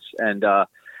songs, and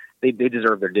they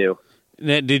deserve their due.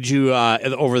 Did you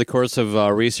over the course of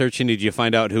researching, did you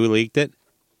find out who leaked it?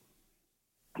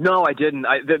 No, I didn't.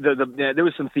 There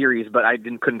was some theories, but I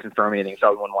couldn't confirm anything, so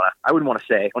I wouldn't want to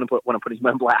say. I want to put him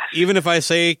on blast. Even if I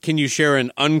say, can you share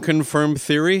an unconfirmed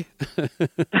theory?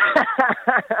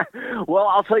 Well,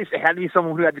 I'll tell you, it had to be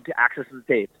someone who had access to the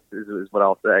tapes, is what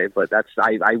I'll say. But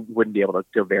I wouldn't be able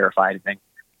to verify anything.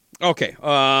 Okay.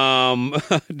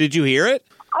 Did you hear it?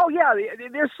 Oh yeah,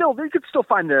 you could still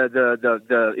find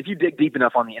the if you dig deep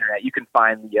enough on the internet, you can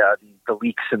find the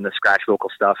leaks and the scratch vocal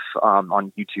stuff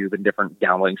on YouTube and different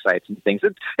downloading sites and things.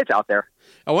 It's out there.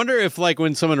 I wonder if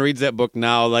when someone reads that book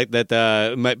now, like that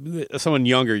someone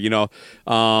younger,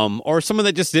 or someone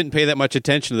that just didn't pay that much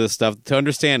attention to this stuff, to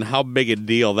understand how big a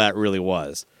deal that really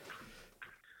was.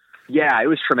 Yeah, it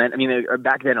was tremendous. I mean,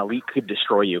 back then, a leak could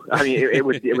destroy you. I mean, it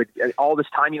would all this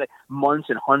time, months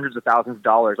and hundreds of thousands of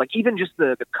dollars. Like even just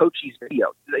the Cochise video,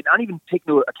 they not even take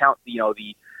into account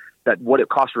what it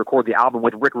cost to record the album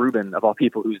with Rick Rubin of all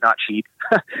people, who's not cheap,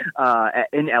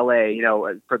 in LA.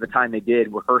 For the time they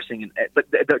did rehearsing,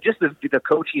 but just the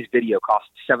Cochise video cost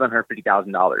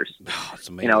 $750,000. Oh, that's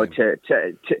amazing.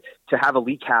 To have a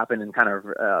leak happen and kind of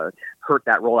hurt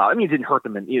that rollout. I mean, it didn't hurt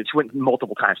them, and it went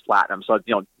multiple times platinum, so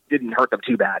didn't hurt them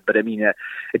too bad. But I mean, it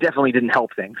definitely didn't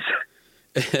help things.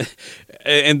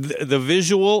 And the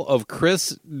visual of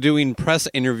Chris doing press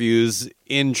interviews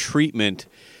in treatment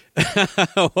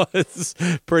was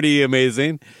pretty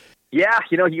amazing. Yeah,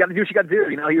 you got to do what you got to do.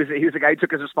 He was a guy who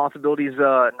took his responsibilities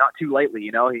not too lightly.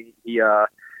 He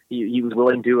was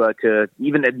willing to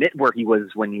even admit where he was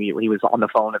when he was on the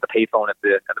phone at the payphone at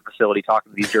the facility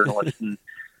talking to these journalists, and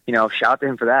shout out to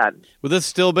him for that. Would this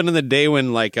still been in the day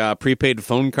when like prepaid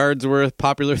phone cards were a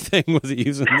popular thing? Was it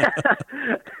using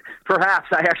that? Perhaps.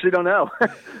 I actually don't know.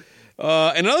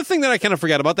 Another thing that I kind of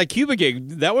forgot about, that Cuba gig,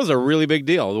 that was a really big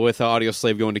deal with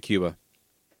Audioslave going to Cuba.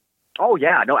 Oh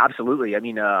yeah, no, absolutely. I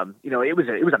mean, it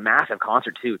was a massive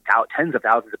concert too. Tens of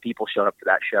thousands of people showed up to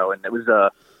that show, and it was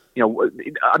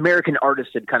American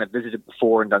artists had kind of visited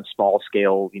before and done small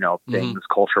scale, things,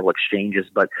 cultural exchanges.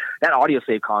 But that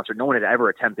Audioslave concert, no one had ever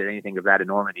attempted anything of that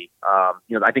enormity.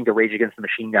 I think the Rage Against the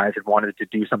Machine guys had wanted to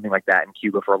do something like that in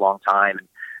Cuba for a long time, and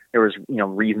there was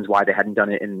reasons why they hadn't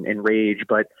done it in Rage.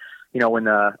 But when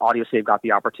the Audioslave got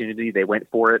the opportunity, they went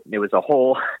for it. And it was a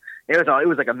whole. It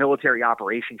was like a military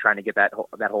operation trying to get that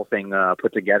whole thing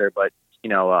put together. But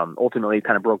ultimately, it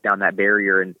kind of broke down that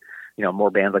barrier, and more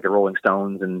bands like the Rolling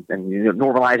Stones and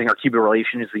normalizing our Cuba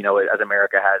relations, as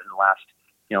America has in the last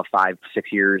 5-6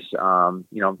 years.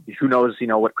 Who knows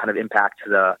what kind of impact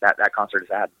that concert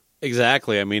has had.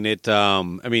 Exactly. I mean, and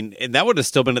that would have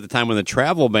still been at the time when the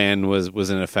travel ban was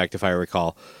in effect, if I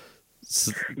recall.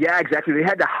 Yeah, exactly. They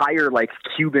had to hire like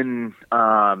Cuban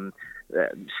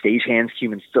stagehands,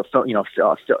 Cuban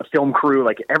film crew.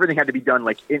 Like everything had to be done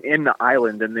like in the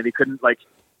island, and then they couldn't like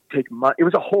take money. It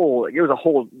was a whole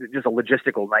just a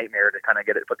logistical nightmare to kind of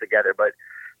get it put together. But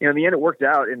in the end, it worked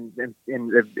out. And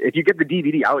if you get the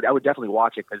DVD, I would definitely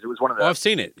watch it, because it was one of the I've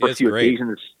seen it. First it's few great.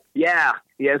 Occasions. Yeah,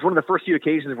 it's one of the first few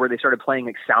occasions where they started playing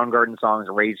like Soundgarden songs,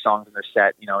 Rage songs in their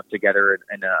set, together,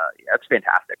 and that's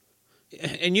fantastic.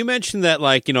 And you mentioned that,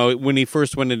 like, when he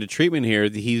first went into treatment here,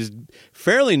 he's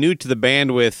fairly new to the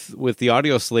band with the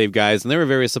Audioslave guys, and they were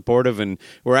very supportive and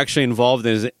were actually involved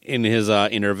in his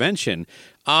intervention.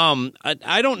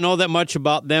 I don't know that much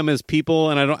about them as people,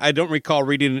 and I don't recall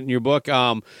reading it in your book.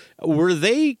 Were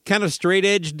they kind of straight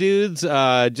edge dudes,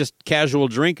 just casual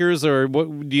drinkers, or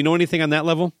what? Do you know anything on that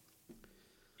level?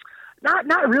 Not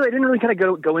really. I didn't really kind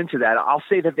of go into that. I'll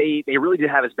say that they really did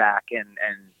have his back, and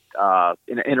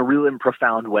in a real and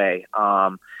profound way. I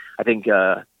think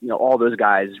all those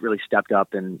guys really stepped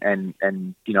up, and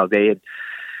they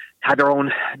had their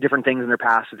own different things in their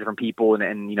past with different people,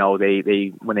 and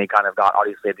they when they kind of got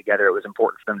Audioslave together, it was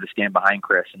important for them to stand behind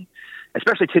Chris, and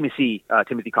especially Timothy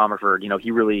Comerford.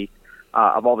 He really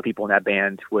of all the people in that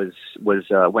band was went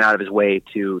out of his way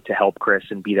to help Chris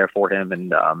and be there for him,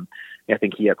 and I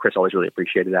think Chris always really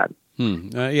appreciated that.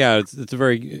 Yeah,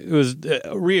 it was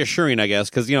reassuring, I guess,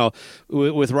 because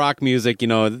with rock music,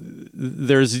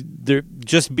 there's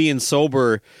just being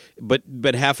sober,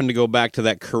 but having to go back to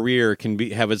that career can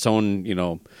have its own,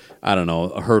 I don't know,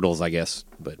 hurdles, I guess.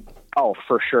 But oh,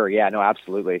 for sure, yeah, no,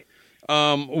 absolutely.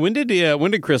 When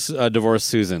did Chris divorce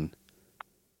Susan?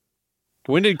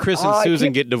 When did Chris and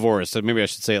Susan get divorced? Maybe I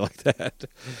should say it like that.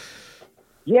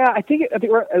 Yeah, I think it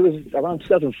was around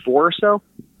 2004 or so.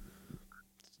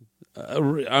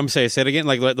 I'm saying, say it again.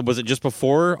 Like, was it just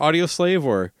before Audioslave,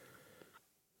 or?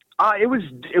 It was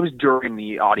during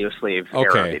the Audioslave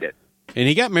era. They did. And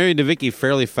he got married to Vicky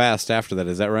fairly fast after that.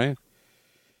 Is that right?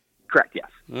 Correct. Yes.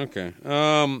 Okay.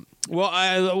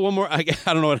 Well, one more. I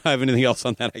don't know if I have anything else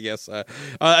on that. I guess I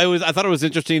thought it was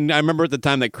interesting. I remember at the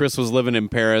time that Chris was living in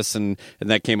Paris, and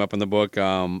that came up in the book.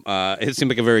 It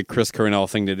seemed like a very Chris Cornell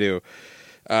thing to do.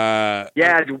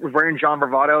 Wearing John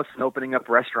Bravados and opening up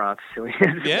restaurants.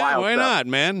 Yeah, wild why stuff. not,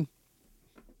 man?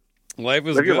 Life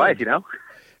is Live good. your life,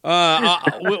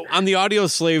 On the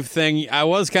Audioslave thing, I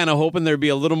was kind of hoping there'd be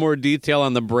a little more detail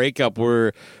on the breakup.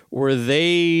 Were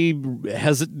they?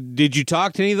 Did you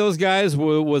talk to any of those guys?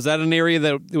 Was that an area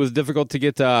that it was difficult to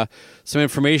get some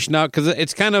information out? Because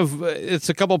it's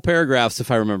a couple paragraphs,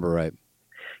 if I remember right.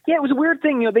 Yeah, it was a weird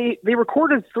thing. They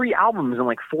recorded 3 albums in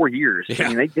like 4 years. Yeah.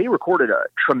 I mean, they recorded a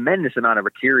tremendous amount of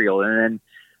material, and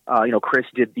then Chris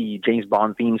did the James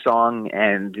Bond theme song,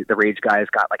 and the Rage guys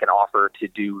got like an offer to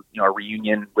do a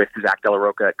reunion with Zach De La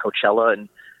Rocha at Coachella, and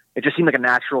it just seemed like a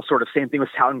natural sort of same thing with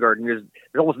Soundgarden. There's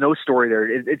almost no story there.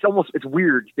 It's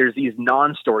weird. There's these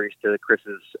non-stories to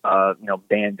Chris's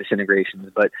band disintegrations,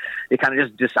 but they kind of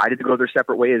just decided to go their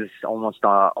separate ways, almost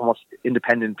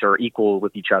independent or equal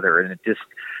with each other, and it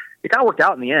kind of worked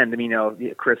out in the end. I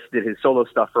mean, Chris did his solo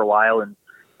stuff for a while, and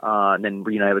then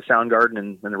have a Soundgarden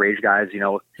and the Rage guys.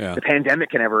 The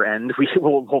pandemic can never end. We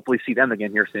will hopefully see them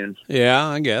again here soon. Yeah,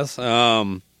 I guess.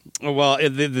 Well,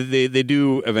 they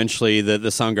do eventually. The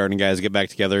Soundgarden guys get back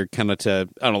together, kind of to,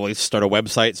 I don't know, start a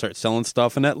website, start selling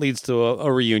stuff, and that leads to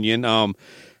a reunion.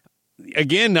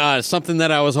 again, something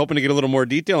that I was hoping to get a little more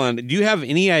detail on. Do you have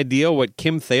any idea what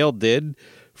Kim Thayil did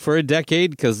for a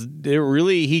decade? Because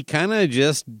he kind of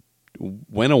just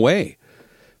went away.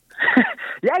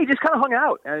 Yeah, he just kind of hung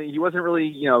out. He wasn't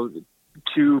really,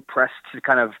 too pressed to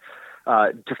kind of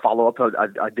to follow up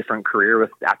a different career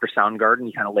after Soundgarden.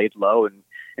 He kind of laid low and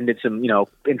did some,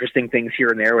 interesting things here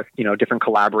and there with, different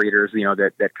collaborators,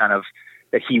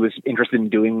 that he was interested in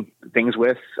doing things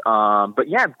with. But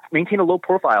yeah, maintain a low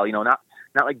profile,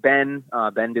 not like Ben.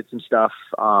 Ben did some stuff,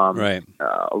 right.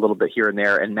 A little bit here and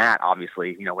there. And Matt,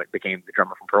 obviously, became the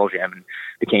drummer from Pearl Jam and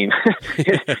became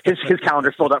his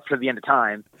calendar filled up for the end of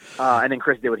time. And then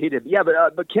Chris did what he did. Yeah,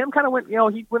 but Kim kind of went, he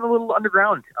went a little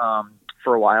underground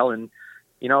for a while, and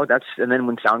and then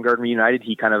when Soundgarden reunited,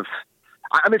 he kind of.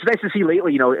 I mean, it's nice to see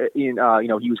lately. He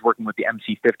was working with the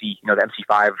MC50, the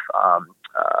MC5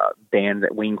 band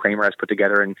that Wayne Kramer has put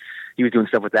together, and he was doing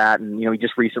stuff with that. And he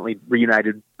just recently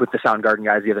reunited with the Soundgarden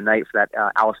guys the other night for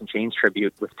that Alice in Chains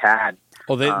tribute with Tad.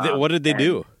 Oh, what did they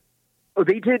do? Oh,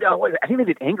 they did. I think they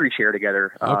did "Angry Chair"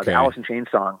 together. The Alice in Chains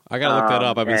song. I gotta look that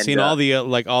up. I've been seeing all the a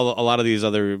lot of these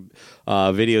other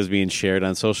videos being shared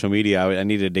on social media. I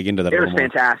need to dig into that. It was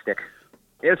fantastic.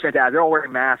 It was fantastic. They're all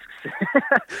wearing masks.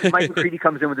 Mike McCready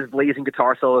comes in with his blazing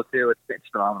guitar solo too. It's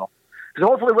phenomenal. So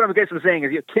hopefully, what I'm saying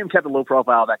is, Kim kept a low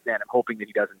profile back then. I'm hoping that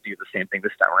he doesn't do the same thing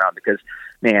this time around because,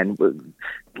 man,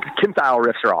 Kim Thayil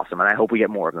riffs are awesome, and I hope we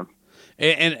get more of them.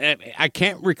 And I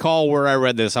can't recall where I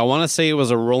read this. I want to say it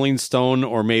was a Rolling Stone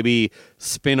or maybe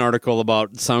Spin article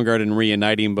about Soundgarden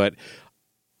reuniting,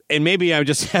 and maybe I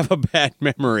just have a bad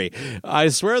memory. I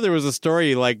swear there was a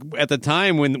story like at the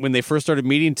time when they first started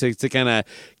meeting to kind of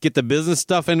get the business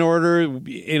stuff in order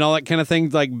and all that kind of thing.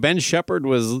 Like Ben Shepherd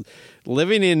was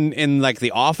living in like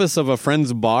the office of a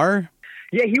friend's bar.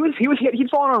 Yeah, he'd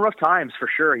fallen on rough times for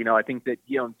sure. I think that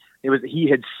he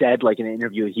had said like in an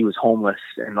interview that he was homeless,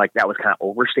 and like that was kind of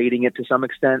overstating it to some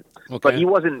extent. Okay. But he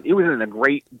wasn't in a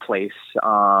great place.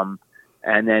 And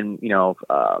then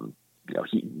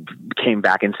he came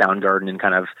back in Soundgarden and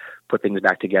kind of put things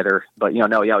back together. But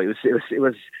it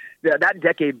was that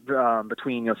decade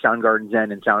between Soundgarden's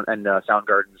end and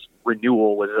Soundgarden's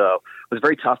renewal was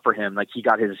very tough for him. Like he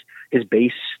got his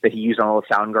bass that he used on all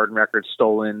the Soundgarden records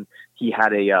stolen. He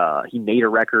had he made a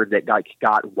record that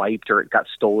got wiped or it got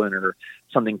stolen or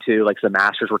something too. Like the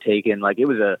masters were taken. Like it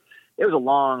was a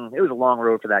long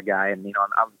road for that guy. And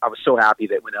I was so happy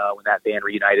that when that band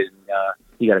reunited and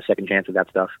he got a second chance at that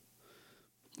stuff.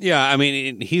 Yeah, I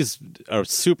mean, he's a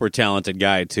super talented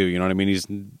guy, too. You know what I mean? He's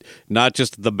not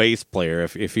just the bass player,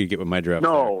 if you get what my drift.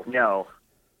 No.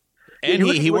 And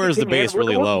he wears the bass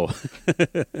really low.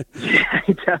 Yeah,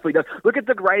 he definitely does. Look at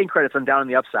the writing credits on Down on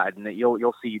the Upside, and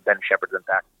you'll see Ben Shepherd's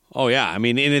impact. Oh, yeah. I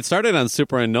mean, and it started on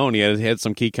Super Unknown. He had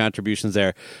some key contributions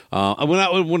there.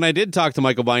 When I did talk to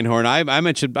Michael Beinhorn,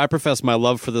 I professed my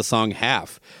love for the song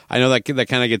Half. I know that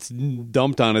kind of gets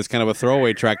dumped on as kind of a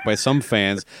throwaway track by some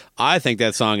fans. I think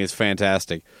that song is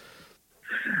fantastic.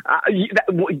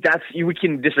 We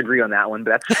can disagree on that one,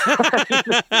 but that's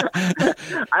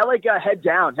I like Head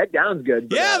Down. Head Down's good.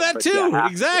 But, yeah, that too. Yeah,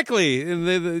 exactly. And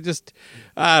they just,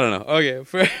 I don't know. Okay,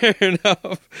 fair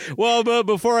enough. Well, but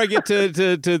before I get to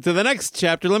the next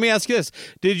chapter, let me ask you this: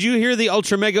 did you hear the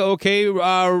Ultra Mega OK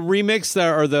remix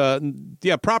or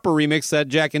the proper remix that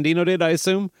Jack Endino did? I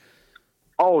assume.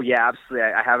 Oh yeah, absolutely.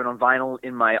 I have it on vinyl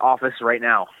in my office right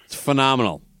now. It's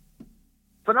phenomenal.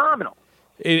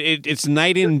 It's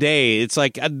night and day. It's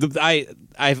like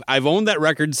I've owned that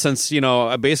record since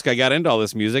basically I got into all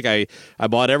this music. I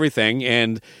bought everything,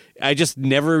 and I just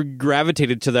never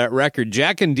gravitated to that record.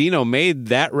 Jack Endino made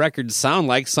that record sound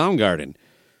like Soundgarden.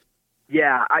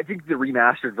 Yeah, I think the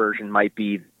remastered version might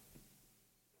be,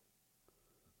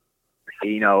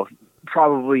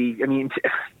 probably. I mean,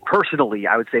 personally,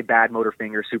 I would say Bad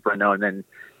Motorfinger, Super Unknown,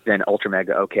 then Ultra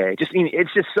Mega OK.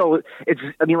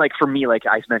 Like for me, like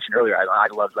I mentioned earlier, I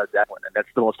love Led Zeppelin, and that's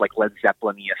the most like Led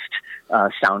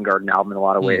Zeppelin-iest Soundgarden album in a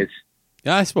lot of ways.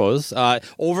 Yeah, I suppose.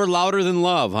 Over Louder Than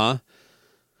Love, huh?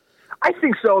 I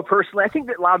think so, personally. I think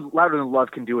that Louder Than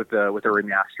Love can do with a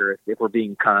remaster, if we're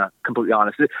being kind of completely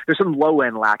honest. There's some low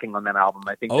end lacking on that album,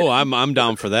 I think. Oh, I'm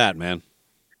down for that, man.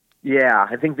 Yeah,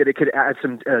 I think that it could add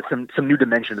some new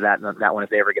dimension to that one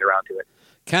if they ever get around to it.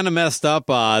 Kind of messed up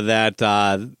that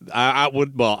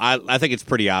I think it's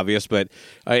pretty obvious, but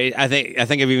I think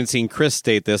I've even seen Chris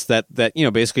state this that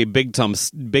basically Big Dumb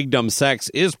Sex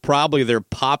is probably their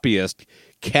poppiest,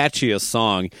 catchiest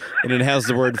song, and it has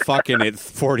the word "fuck" in it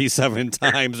 47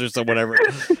 times or so, whatever.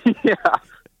 Yeah.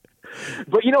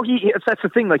 But that's the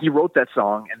thing. Like he wrote that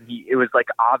song, and it was like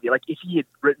obvious. Like if he had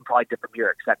written probably different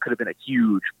lyrics, that could have been a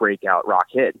huge breakout rock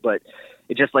hit. But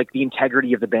It's just like the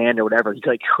integrity of the band or whatever. He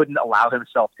like couldn't allow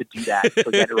himself to do that.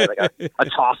 So he had to write like a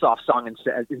toss-off song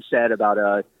instead about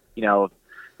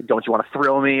don't you want to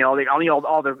thrill me? All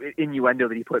the innuendo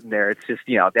that he put in there. It's just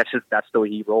that's the way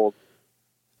he rolled.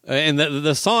 And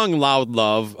the song "Loud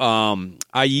Love,"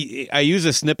 I use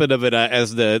a snippet of it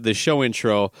as the show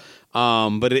intro,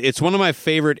 but it's one of my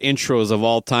favorite intros of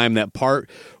all time. That part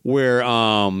where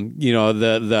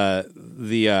the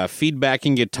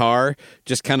feedbacking guitar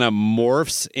just kind of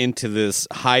morphs into this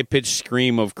high pitched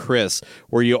scream of Chris,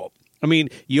 where you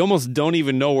almost don't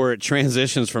even know where it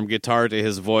transitions from guitar to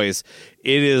his voice.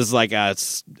 It is like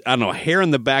hair in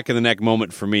the back of the neck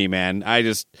moment for me, man.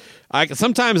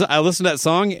 Sometimes I listen to that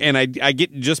song and I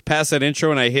get just past that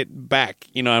intro and I hit back.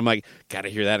 I'm like, gotta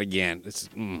hear that again.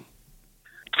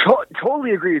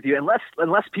 Totally agree with you.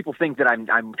 Unless people think that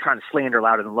I'm trying to slander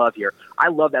Louder Than Love here. I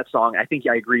love that song. I think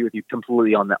I agree with you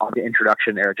completely on the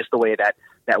introduction there. Just the way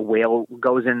that wail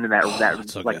goes in and that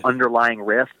so like good. underlying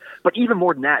riff. But even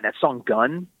more than that song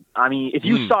Gun. I mean, if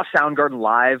you saw Soundgarden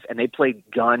live and they played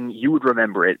Gun, you would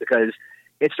remember it because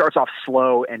it starts off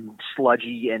slow and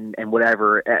sludgy and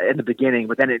whatever in the beginning,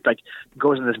 but then it like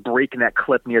goes in this break in that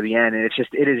clip near the end, and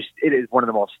it is one of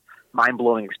the most mind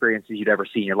blowing experiences you'd ever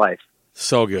see in your life.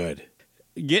 So good.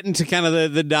 Getting to kind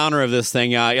of the downer of this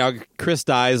thing, Chris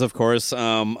dies, of course,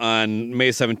 on May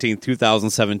 17th,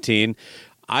 2017.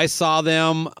 I saw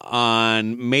them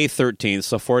on May 13th,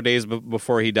 so 4 days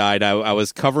before he died. I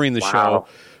was covering the show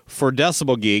for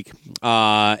Decibel Geek,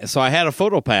 so I had a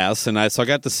photo pass, and so I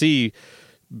got to see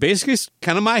basically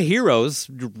kind of my heroes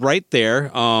right there.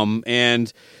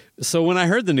 And so when I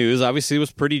heard the news, obviously it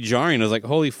was pretty jarring. I was like,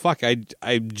 holy fuck,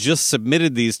 I just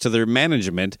submitted these to their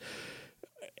management.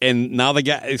 And now the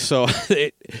guy, so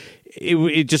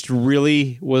it just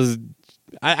really was.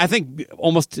 I think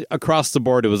almost across the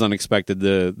board, it was unexpected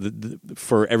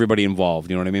for everybody involved.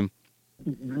 You know what I mean?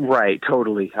 Right,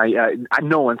 totally.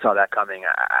 No one saw that coming.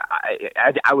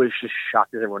 I was just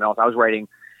shocked as everyone else. I was working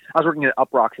at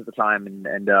Uproxx at the time,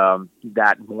 and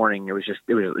that morning it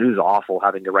was awful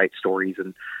having to write stories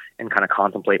and kind of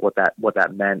contemplate what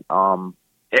that meant.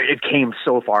 It came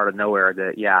so far out of nowhere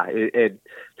that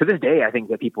to this day I think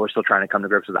that people are still trying to come to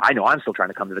grips with it. I know I'm still trying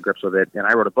to come to the grips with it, and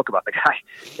I wrote a book about the guy.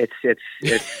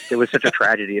 It was such a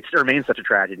tragedy. It remains such a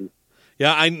tragedy.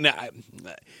 Yeah,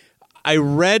 I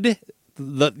read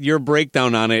your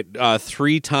breakdown on it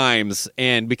 3 times,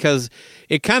 and because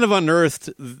it kind of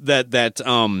unearthed that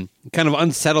kind of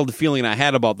unsettled feeling I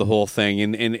had about the whole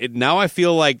thing, and now I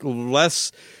feel like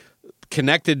less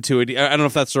connected to it. I don't know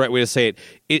if that's the right way to say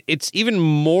it. It's even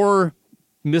more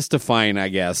mystifying, I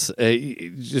guess,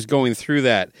 just going through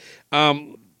that.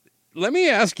 Let me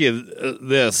ask you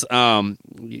this.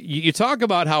 You talk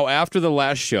about how after the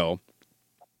last show,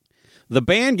 the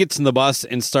band gets in the bus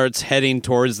and starts heading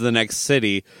towards the next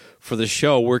city for the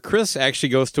show, where Chris actually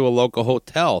goes to a local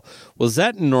hotel. Was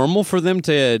that normal for them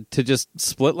to just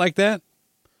split like that?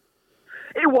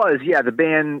 It was, yeah. The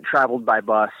band traveled by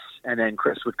bus, and then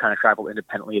Chris would kind of travel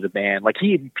independently of the band. Like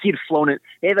he'd flown it.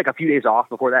 He had like a few days off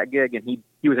before that gig, and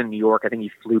he was in New York. I think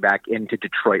he flew back into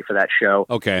Detroit for that show.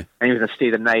 Okay, and he was going to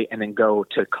stay the night and then go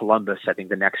to Columbus. I think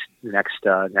the next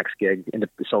gig in the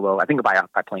solo. I think by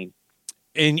plane.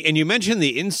 And you mentioned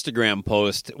the Instagram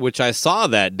post, which I saw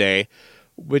that day,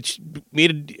 which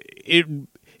made it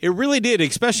really did,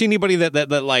 especially anybody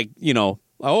that like,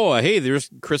 oh, hey, there's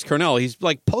Chris Cornell. He's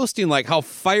like posting like how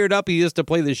fired up he is to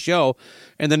play this show,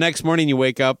 and the next morning you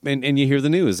wake up and you hear the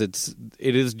news. It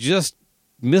is just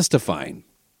mystifying.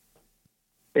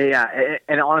 Yeah,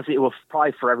 and honestly, it will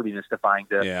probably forever be mystifying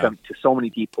to so many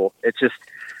people. It's just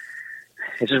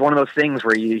one of those things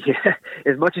where you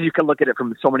as much as you can look at it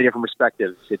from so many different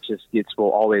perspectives, it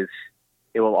will always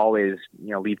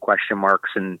leave question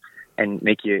marks and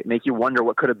make you wonder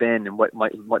what could have been and what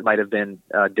might have been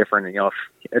different,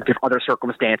 if other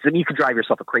circumstances. And you could drive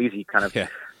yourself crazy kind of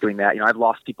doing that. I've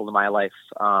lost people in my life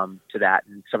to that,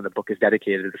 and some of the book is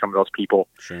dedicated to some of those people.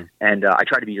 Sure. And I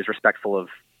try to be as respectful of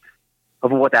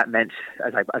what that meant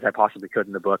as I possibly could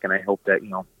in the book, and I hope that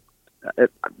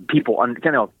people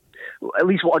at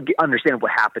least will understand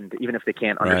what happened, even if they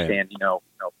can't understand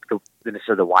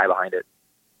the why behind it.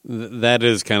 That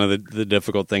is kind of the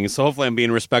difficult thing. So hopefully I'm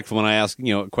being respectful when I ask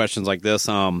questions like this,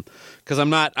 because I'm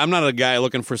not a guy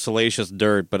looking for salacious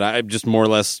dirt, but I'm just more or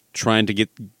less trying to get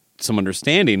some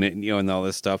understanding, and all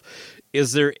this stuff.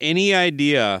 Is there any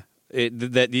idea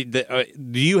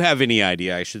do you have any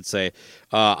idea, I should say,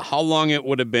 how long it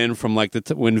would have been from like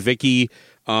when Vicky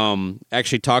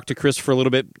actually talked to Chris for a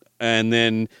little bit, and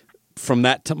then from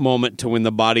that moment to when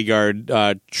the bodyguard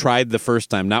tried the first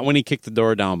time, not when he kicked the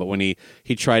door down, but when he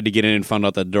tried to get in and found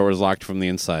out that the door was locked from the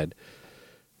inside.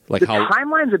 Like the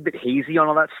timeline's a bit hazy on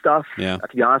all that stuff. Yeah.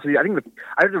 To be honest with you, I think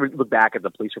I have to look back at the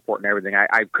police report and everything.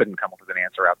 I couldn't come up with an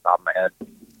answer off the top of my head.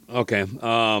 Okay.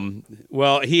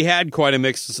 Well, he had quite a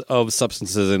mix of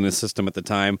substances in his system at the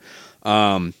time.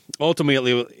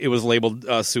 Ultimately, it was labeled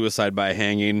suicide by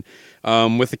hanging,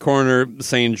 with the coroner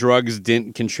saying drugs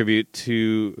didn't contribute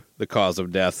to the cause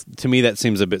of death. To me, that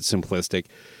seems a bit simplistic.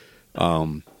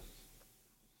 Any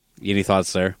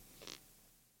thoughts there?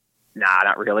 Nah,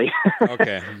 not really.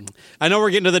 Okay. I know we're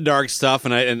getting to the dark stuff,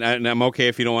 and I'm okay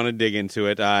if you don't want to dig into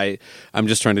it. I'm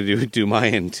just trying to do my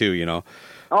end too, you know.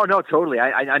 Oh no, totally.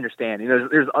 I understand. You know,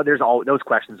 there's all those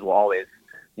questions will always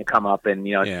come up, and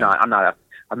you know, it's not. I'm not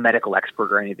a medical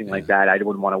expert or anything like that. I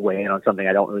wouldn't want to weigh in on something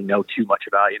I don't really know too much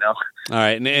about. You know. All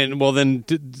right, and well then,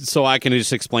 so I can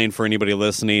just explain for anybody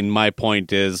listening. My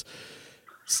point is,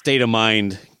 state of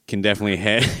mind can definitely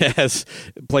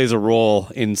plays a role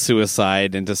in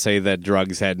suicide, and to say that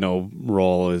drugs had no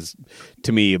role is,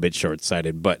 to me, a bit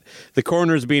short-sighted. But the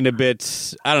coroner's being a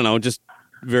bit, I don't know, just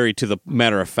very to the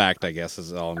matter of fact, I guess,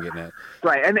 is all I'm getting at.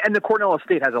 Right, and the Cornell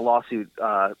estate has a lawsuit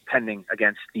pending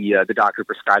against the doctor who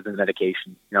prescribed the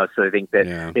medication. You know, so I think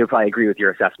that they would probably agree with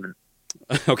your assessment.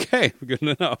 Okay, good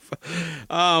enough.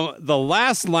 The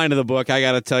last line of the book, I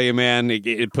got to tell you, man,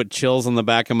 it put chills on the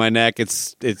back of my neck.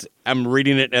 It's. I'm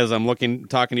reading it as I'm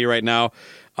talking to you right now.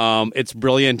 It's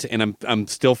brilliant, and I'm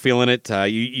still feeling it.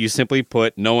 You simply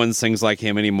put, no one sings like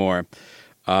him anymore.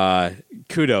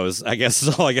 Kudos, I guess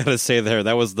is all I got to say there.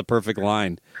 That was the perfect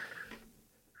line.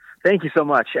 Thank you so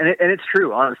much, and it's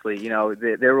true. Honestly, you know,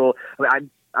 there will.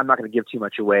 I'm not going to give too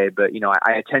much away, but you know,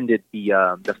 I attended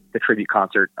the tribute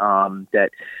concert that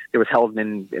it was held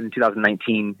in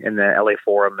 2019 in the LA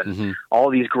Forum, and all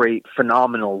these great,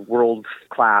 phenomenal,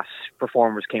 world-class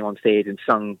performers came on stage and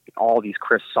sung all these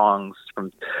Chris songs,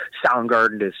 from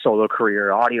Soundgarden to his solo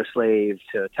career, Audio Slave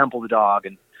to Temple the Dog,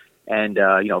 and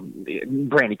you know,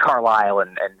 Brandi Carlile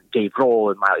and Dave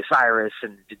Grohl and Miley Cyrus,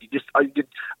 and just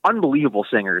unbelievable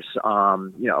singers.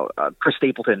 You know, Chris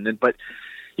Stapleton, but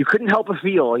you couldn't help but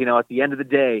feel, you know, at the end of the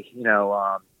day, you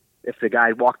know, if the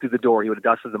guy walked through the door, he would have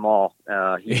dusted them all.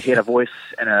 He had a voice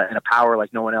and a power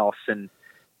like no one else. And,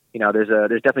 you know, there's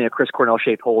definitely a Chris Cornell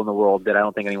shaped hole in the world that I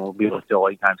don't think anyone will be able to fill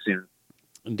anytime soon.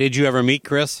 Did you ever meet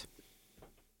Chris?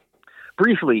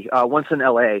 Briefly, once in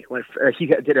LA, when he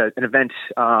did an event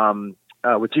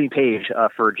with Jimmy Page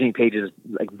for Jimmy Page's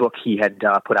book he had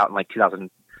put out in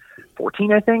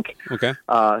 2014, I think. Okay.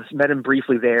 Met him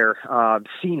briefly there.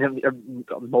 Seen him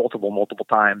multiple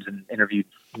times and interviewed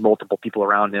multiple people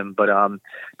around him, but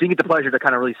didn't get the pleasure to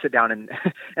kind of really sit down and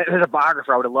as a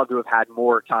biographer, I would have loved to have had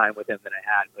more time with him than I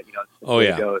had. But you know,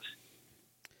 it goes.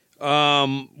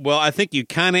 Well, I think you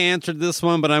kind of answered this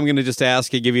one, but I'm going to just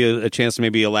ask you, give you a chance to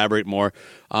maybe elaborate more.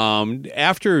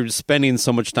 After spending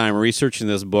so much time researching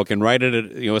this book and writing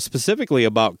it, you know, specifically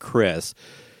about Chris,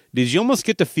 did you almost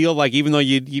get to feel like, even though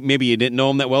you maybe you didn't know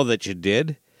him that well, that you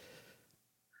did?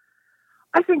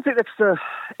 I think that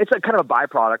it's a kind of a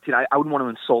byproduct. You know, I wouldn't want to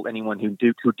insult anyone who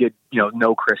did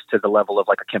know Chris to the level of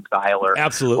like a Kim Thayil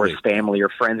or his family or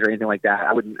friends or anything like that.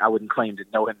 I wouldn't claim to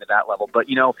know him to that level. But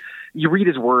you know, you read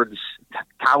his words,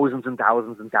 thousands and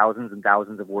thousands and thousands and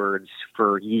thousands of words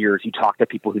for years. You talk to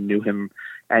people who knew him,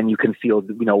 and you can feel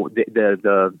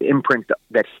the imprint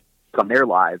that he on their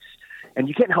lives. And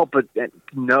you can't help but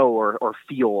know or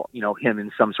feel, you know, him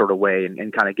in some sort of way, and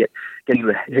kind of get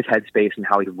into his headspace and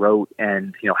how he wrote,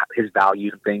 and you know, his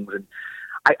values and things. And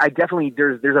I definitely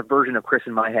there's a version of Chris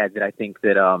in my head that I think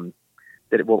that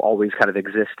it will always kind of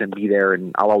exist and be there,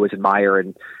 and I'll always admire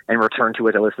and return to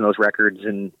it. I listen to those records,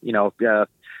 and you know,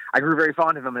 I grew very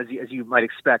fond of him as you might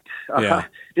expect,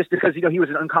 just because you know he was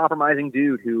an uncompromising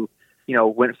dude who, you know,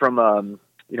 went from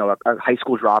you know, a high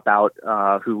school dropout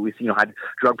who, you know, had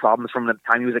drug problems from the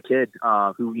time he was a kid,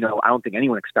 who, you know, I don't think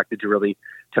anyone expected to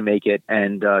make it,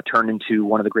 and turned into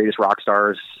one of the greatest rock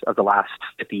stars of the last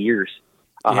 50 years.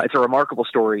 It's a remarkable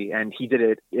story, and he did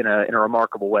it in a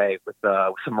remarkable way with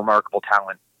some remarkable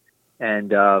talent.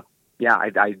 And my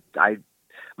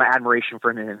admiration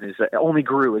for him only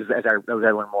grew as I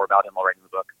learned more about him while writing the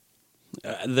book.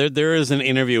 There is an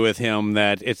interview with him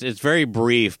that it's very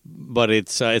brief, but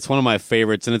it's one of my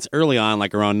favorites, and it's early on,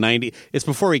 like around 90. It's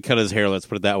before he cut his hair. Let's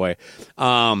put it that way.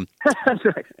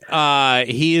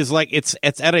 He is like it's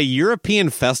at a European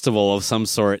festival of some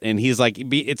sort, and he's like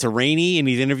it's rainy, and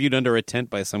he's interviewed under a tent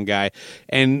by some guy,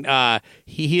 and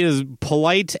he is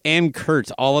polite and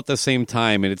curt all at the same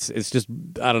time, and it's just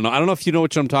I don't know if you know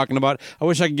what I'm talking about. I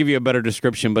wish I could give you a better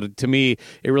description, but to me,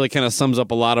 it really kind of sums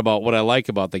up a lot about what I like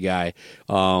about the guy.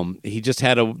 He just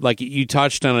had like you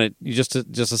touched on it just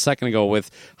a second ago with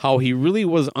how he really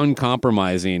was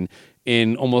uncompromising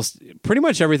in almost pretty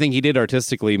much everything he did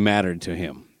artistically mattered to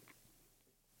him.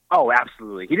 Oh,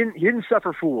 absolutely. He didn't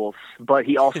suffer fools, but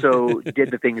he also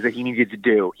did the things that he needed to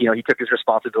do. You know, he took his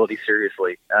responsibility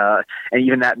seriously, and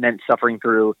even that meant suffering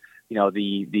through, you know,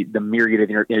 the myriad of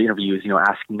interviews. You know,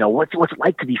 asking, you know, what's it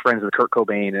like to be friends with Kurt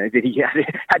Cobain, and he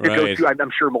had to go through,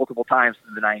 I'm sure, multiple times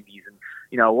in the '90s, and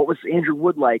you know, what was Andrew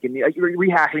Wood like, and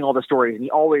rehashing all the stories. And he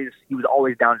was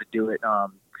always down to do it.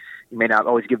 He may not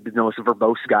always give the most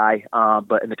verbose guy,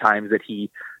 but in the times that he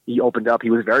opened up, he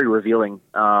was very revealing,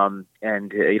 and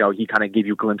you know, he kind of gave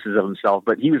you glimpses of himself.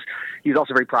 But he was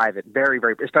also very private, very,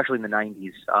 very, especially in the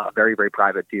 '90s, very, very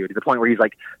private dude. To the point where he's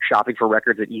like shopping for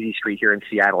records at Easy Street here in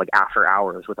Seattle, like after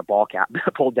hours, with a ball cap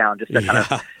pulled down, just to kind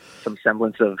of some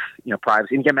semblance of, you know,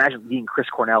 privacy. And you can imagine being Chris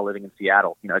Cornell living in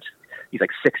Seattle. You know, he's like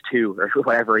 6'2" or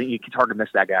whatever. It's hard to miss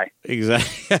that guy.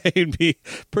 Exactly, it'd be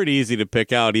pretty easy to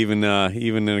pick out, even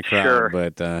in a crowd. Sure.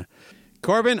 But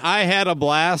Corbin, I had a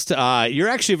blast. You're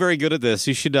actually very good at this.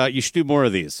 You should do more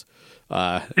of these.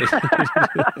 Thanks,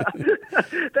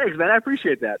 man. I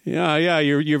appreciate that. Yeah.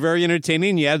 You're very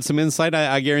entertaining. You add some insight.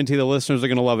 I guarantee the listeners are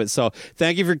going to love it. So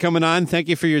thank you for coming on. Thank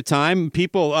you for your time.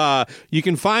 People, you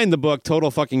can find the book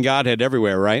Total Fucking Godhead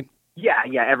everywhere, right? Yeah,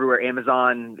 everywhere.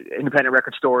 Amazon, independent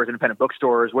record stores, independent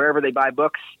bookstores, wherever they buy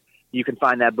books, you can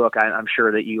find that book. I'm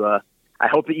sure that you. I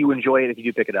hope that you enjoy it if you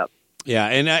do pick it up. Yeah,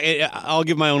 and I'll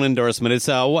give my own endorsement. It's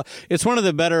one of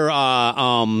the better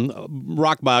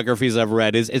rock biographies I've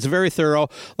read. It's very thorough.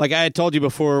 Like I had told you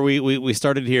before we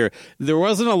started here, there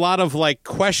wasn't a lot of like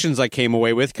questions I came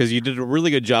away with because you did a really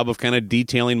good job of kind of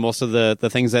detailing most of the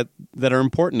things that are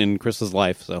important in Chris's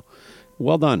life. So,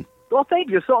 well done. Well, thank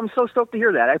you. So I'm so stoked to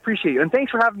hear that. I appreciate you, and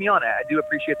thanks for having me on. I do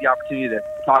appreciate the opportunity to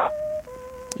talk.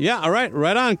 Yeah. All right.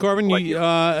 Right on, Corbin.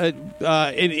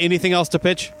 Anything else to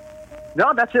pitch?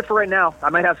 No, that's it for right now. I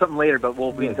might have something later, but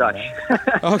we'll be in touch.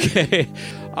 Okay.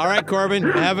 All right, Corbin.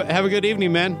 Have a good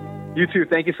evening, man. You too.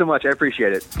 Thank you so much. I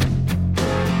appreciate it.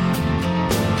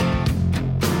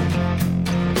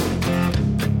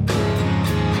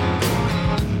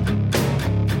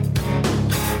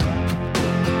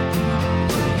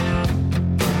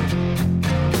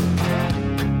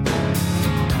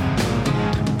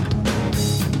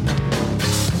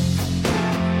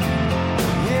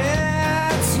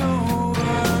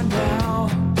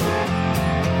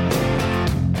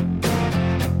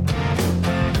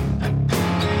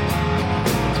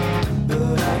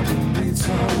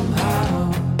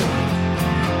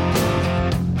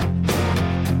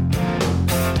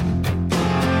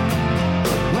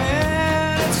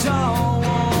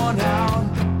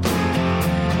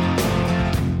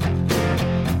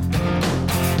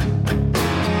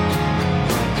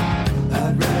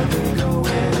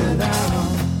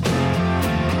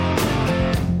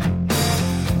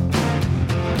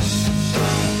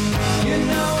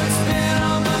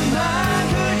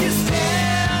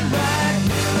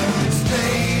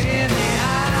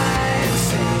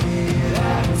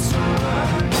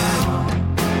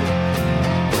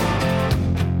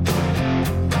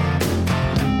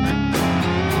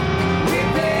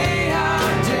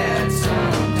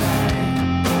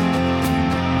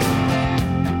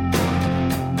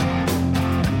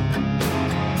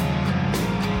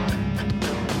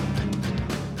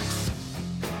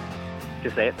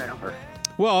 Just say it now? Or?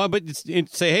 Well, but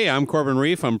say, hey, I'm Corbin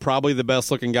Reef. I'm probably the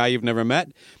best-looking guy you've never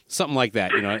met. Something like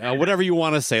that, you know, whatever you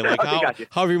want to say, like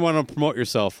however you want to promote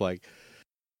yourself, like.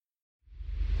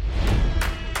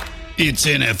 It's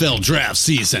NFL draft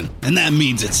season, and that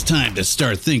means it's time to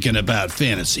start thinking about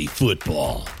fantasy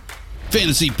football.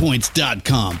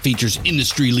 FantasyPoints.com features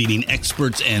industry-leading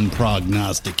experts and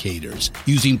prognosticators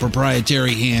using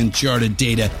proprietary hand-charted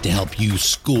data to help you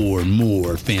score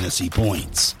more fantasy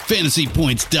points.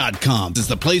 FantasyPoints.com is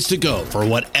the place to go for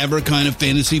whatever kind of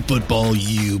fantasy football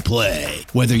you play.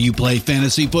 Whether you play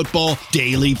fantasy football,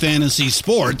 daily fantasy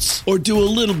sports, or do a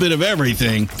little bit of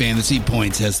everything, Fantasy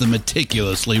Points has the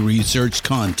meticulously researched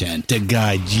content to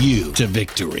guide you to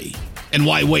victory. And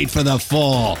why wait for the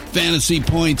fall? Fantasy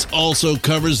Points also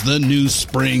covers the new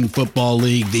spring football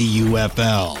league, the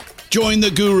UFL. Join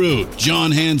the guru,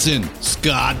 John Hansen,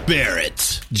 Scott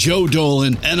Barrett, Joe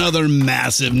Dolan, and other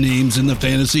massive names in the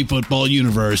fantasy football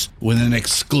universe with an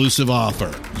exclusive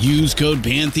offer. Use code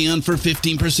Pantheon for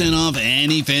 15% off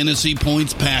any Fantasy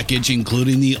Points package,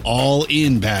 including the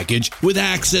all-in package, with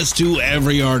access to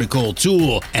every article,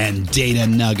 tool, and data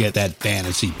nugget that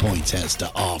Fantasy Points has to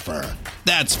offer.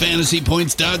 That's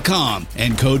fantasypoints.com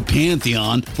and code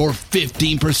Pantheon for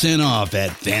 15% off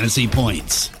at Fantasy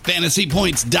Points.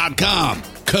 Fantasypoints.com.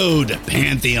 Code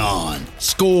Pantheon.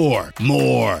 Score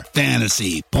more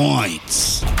fantasy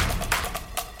points.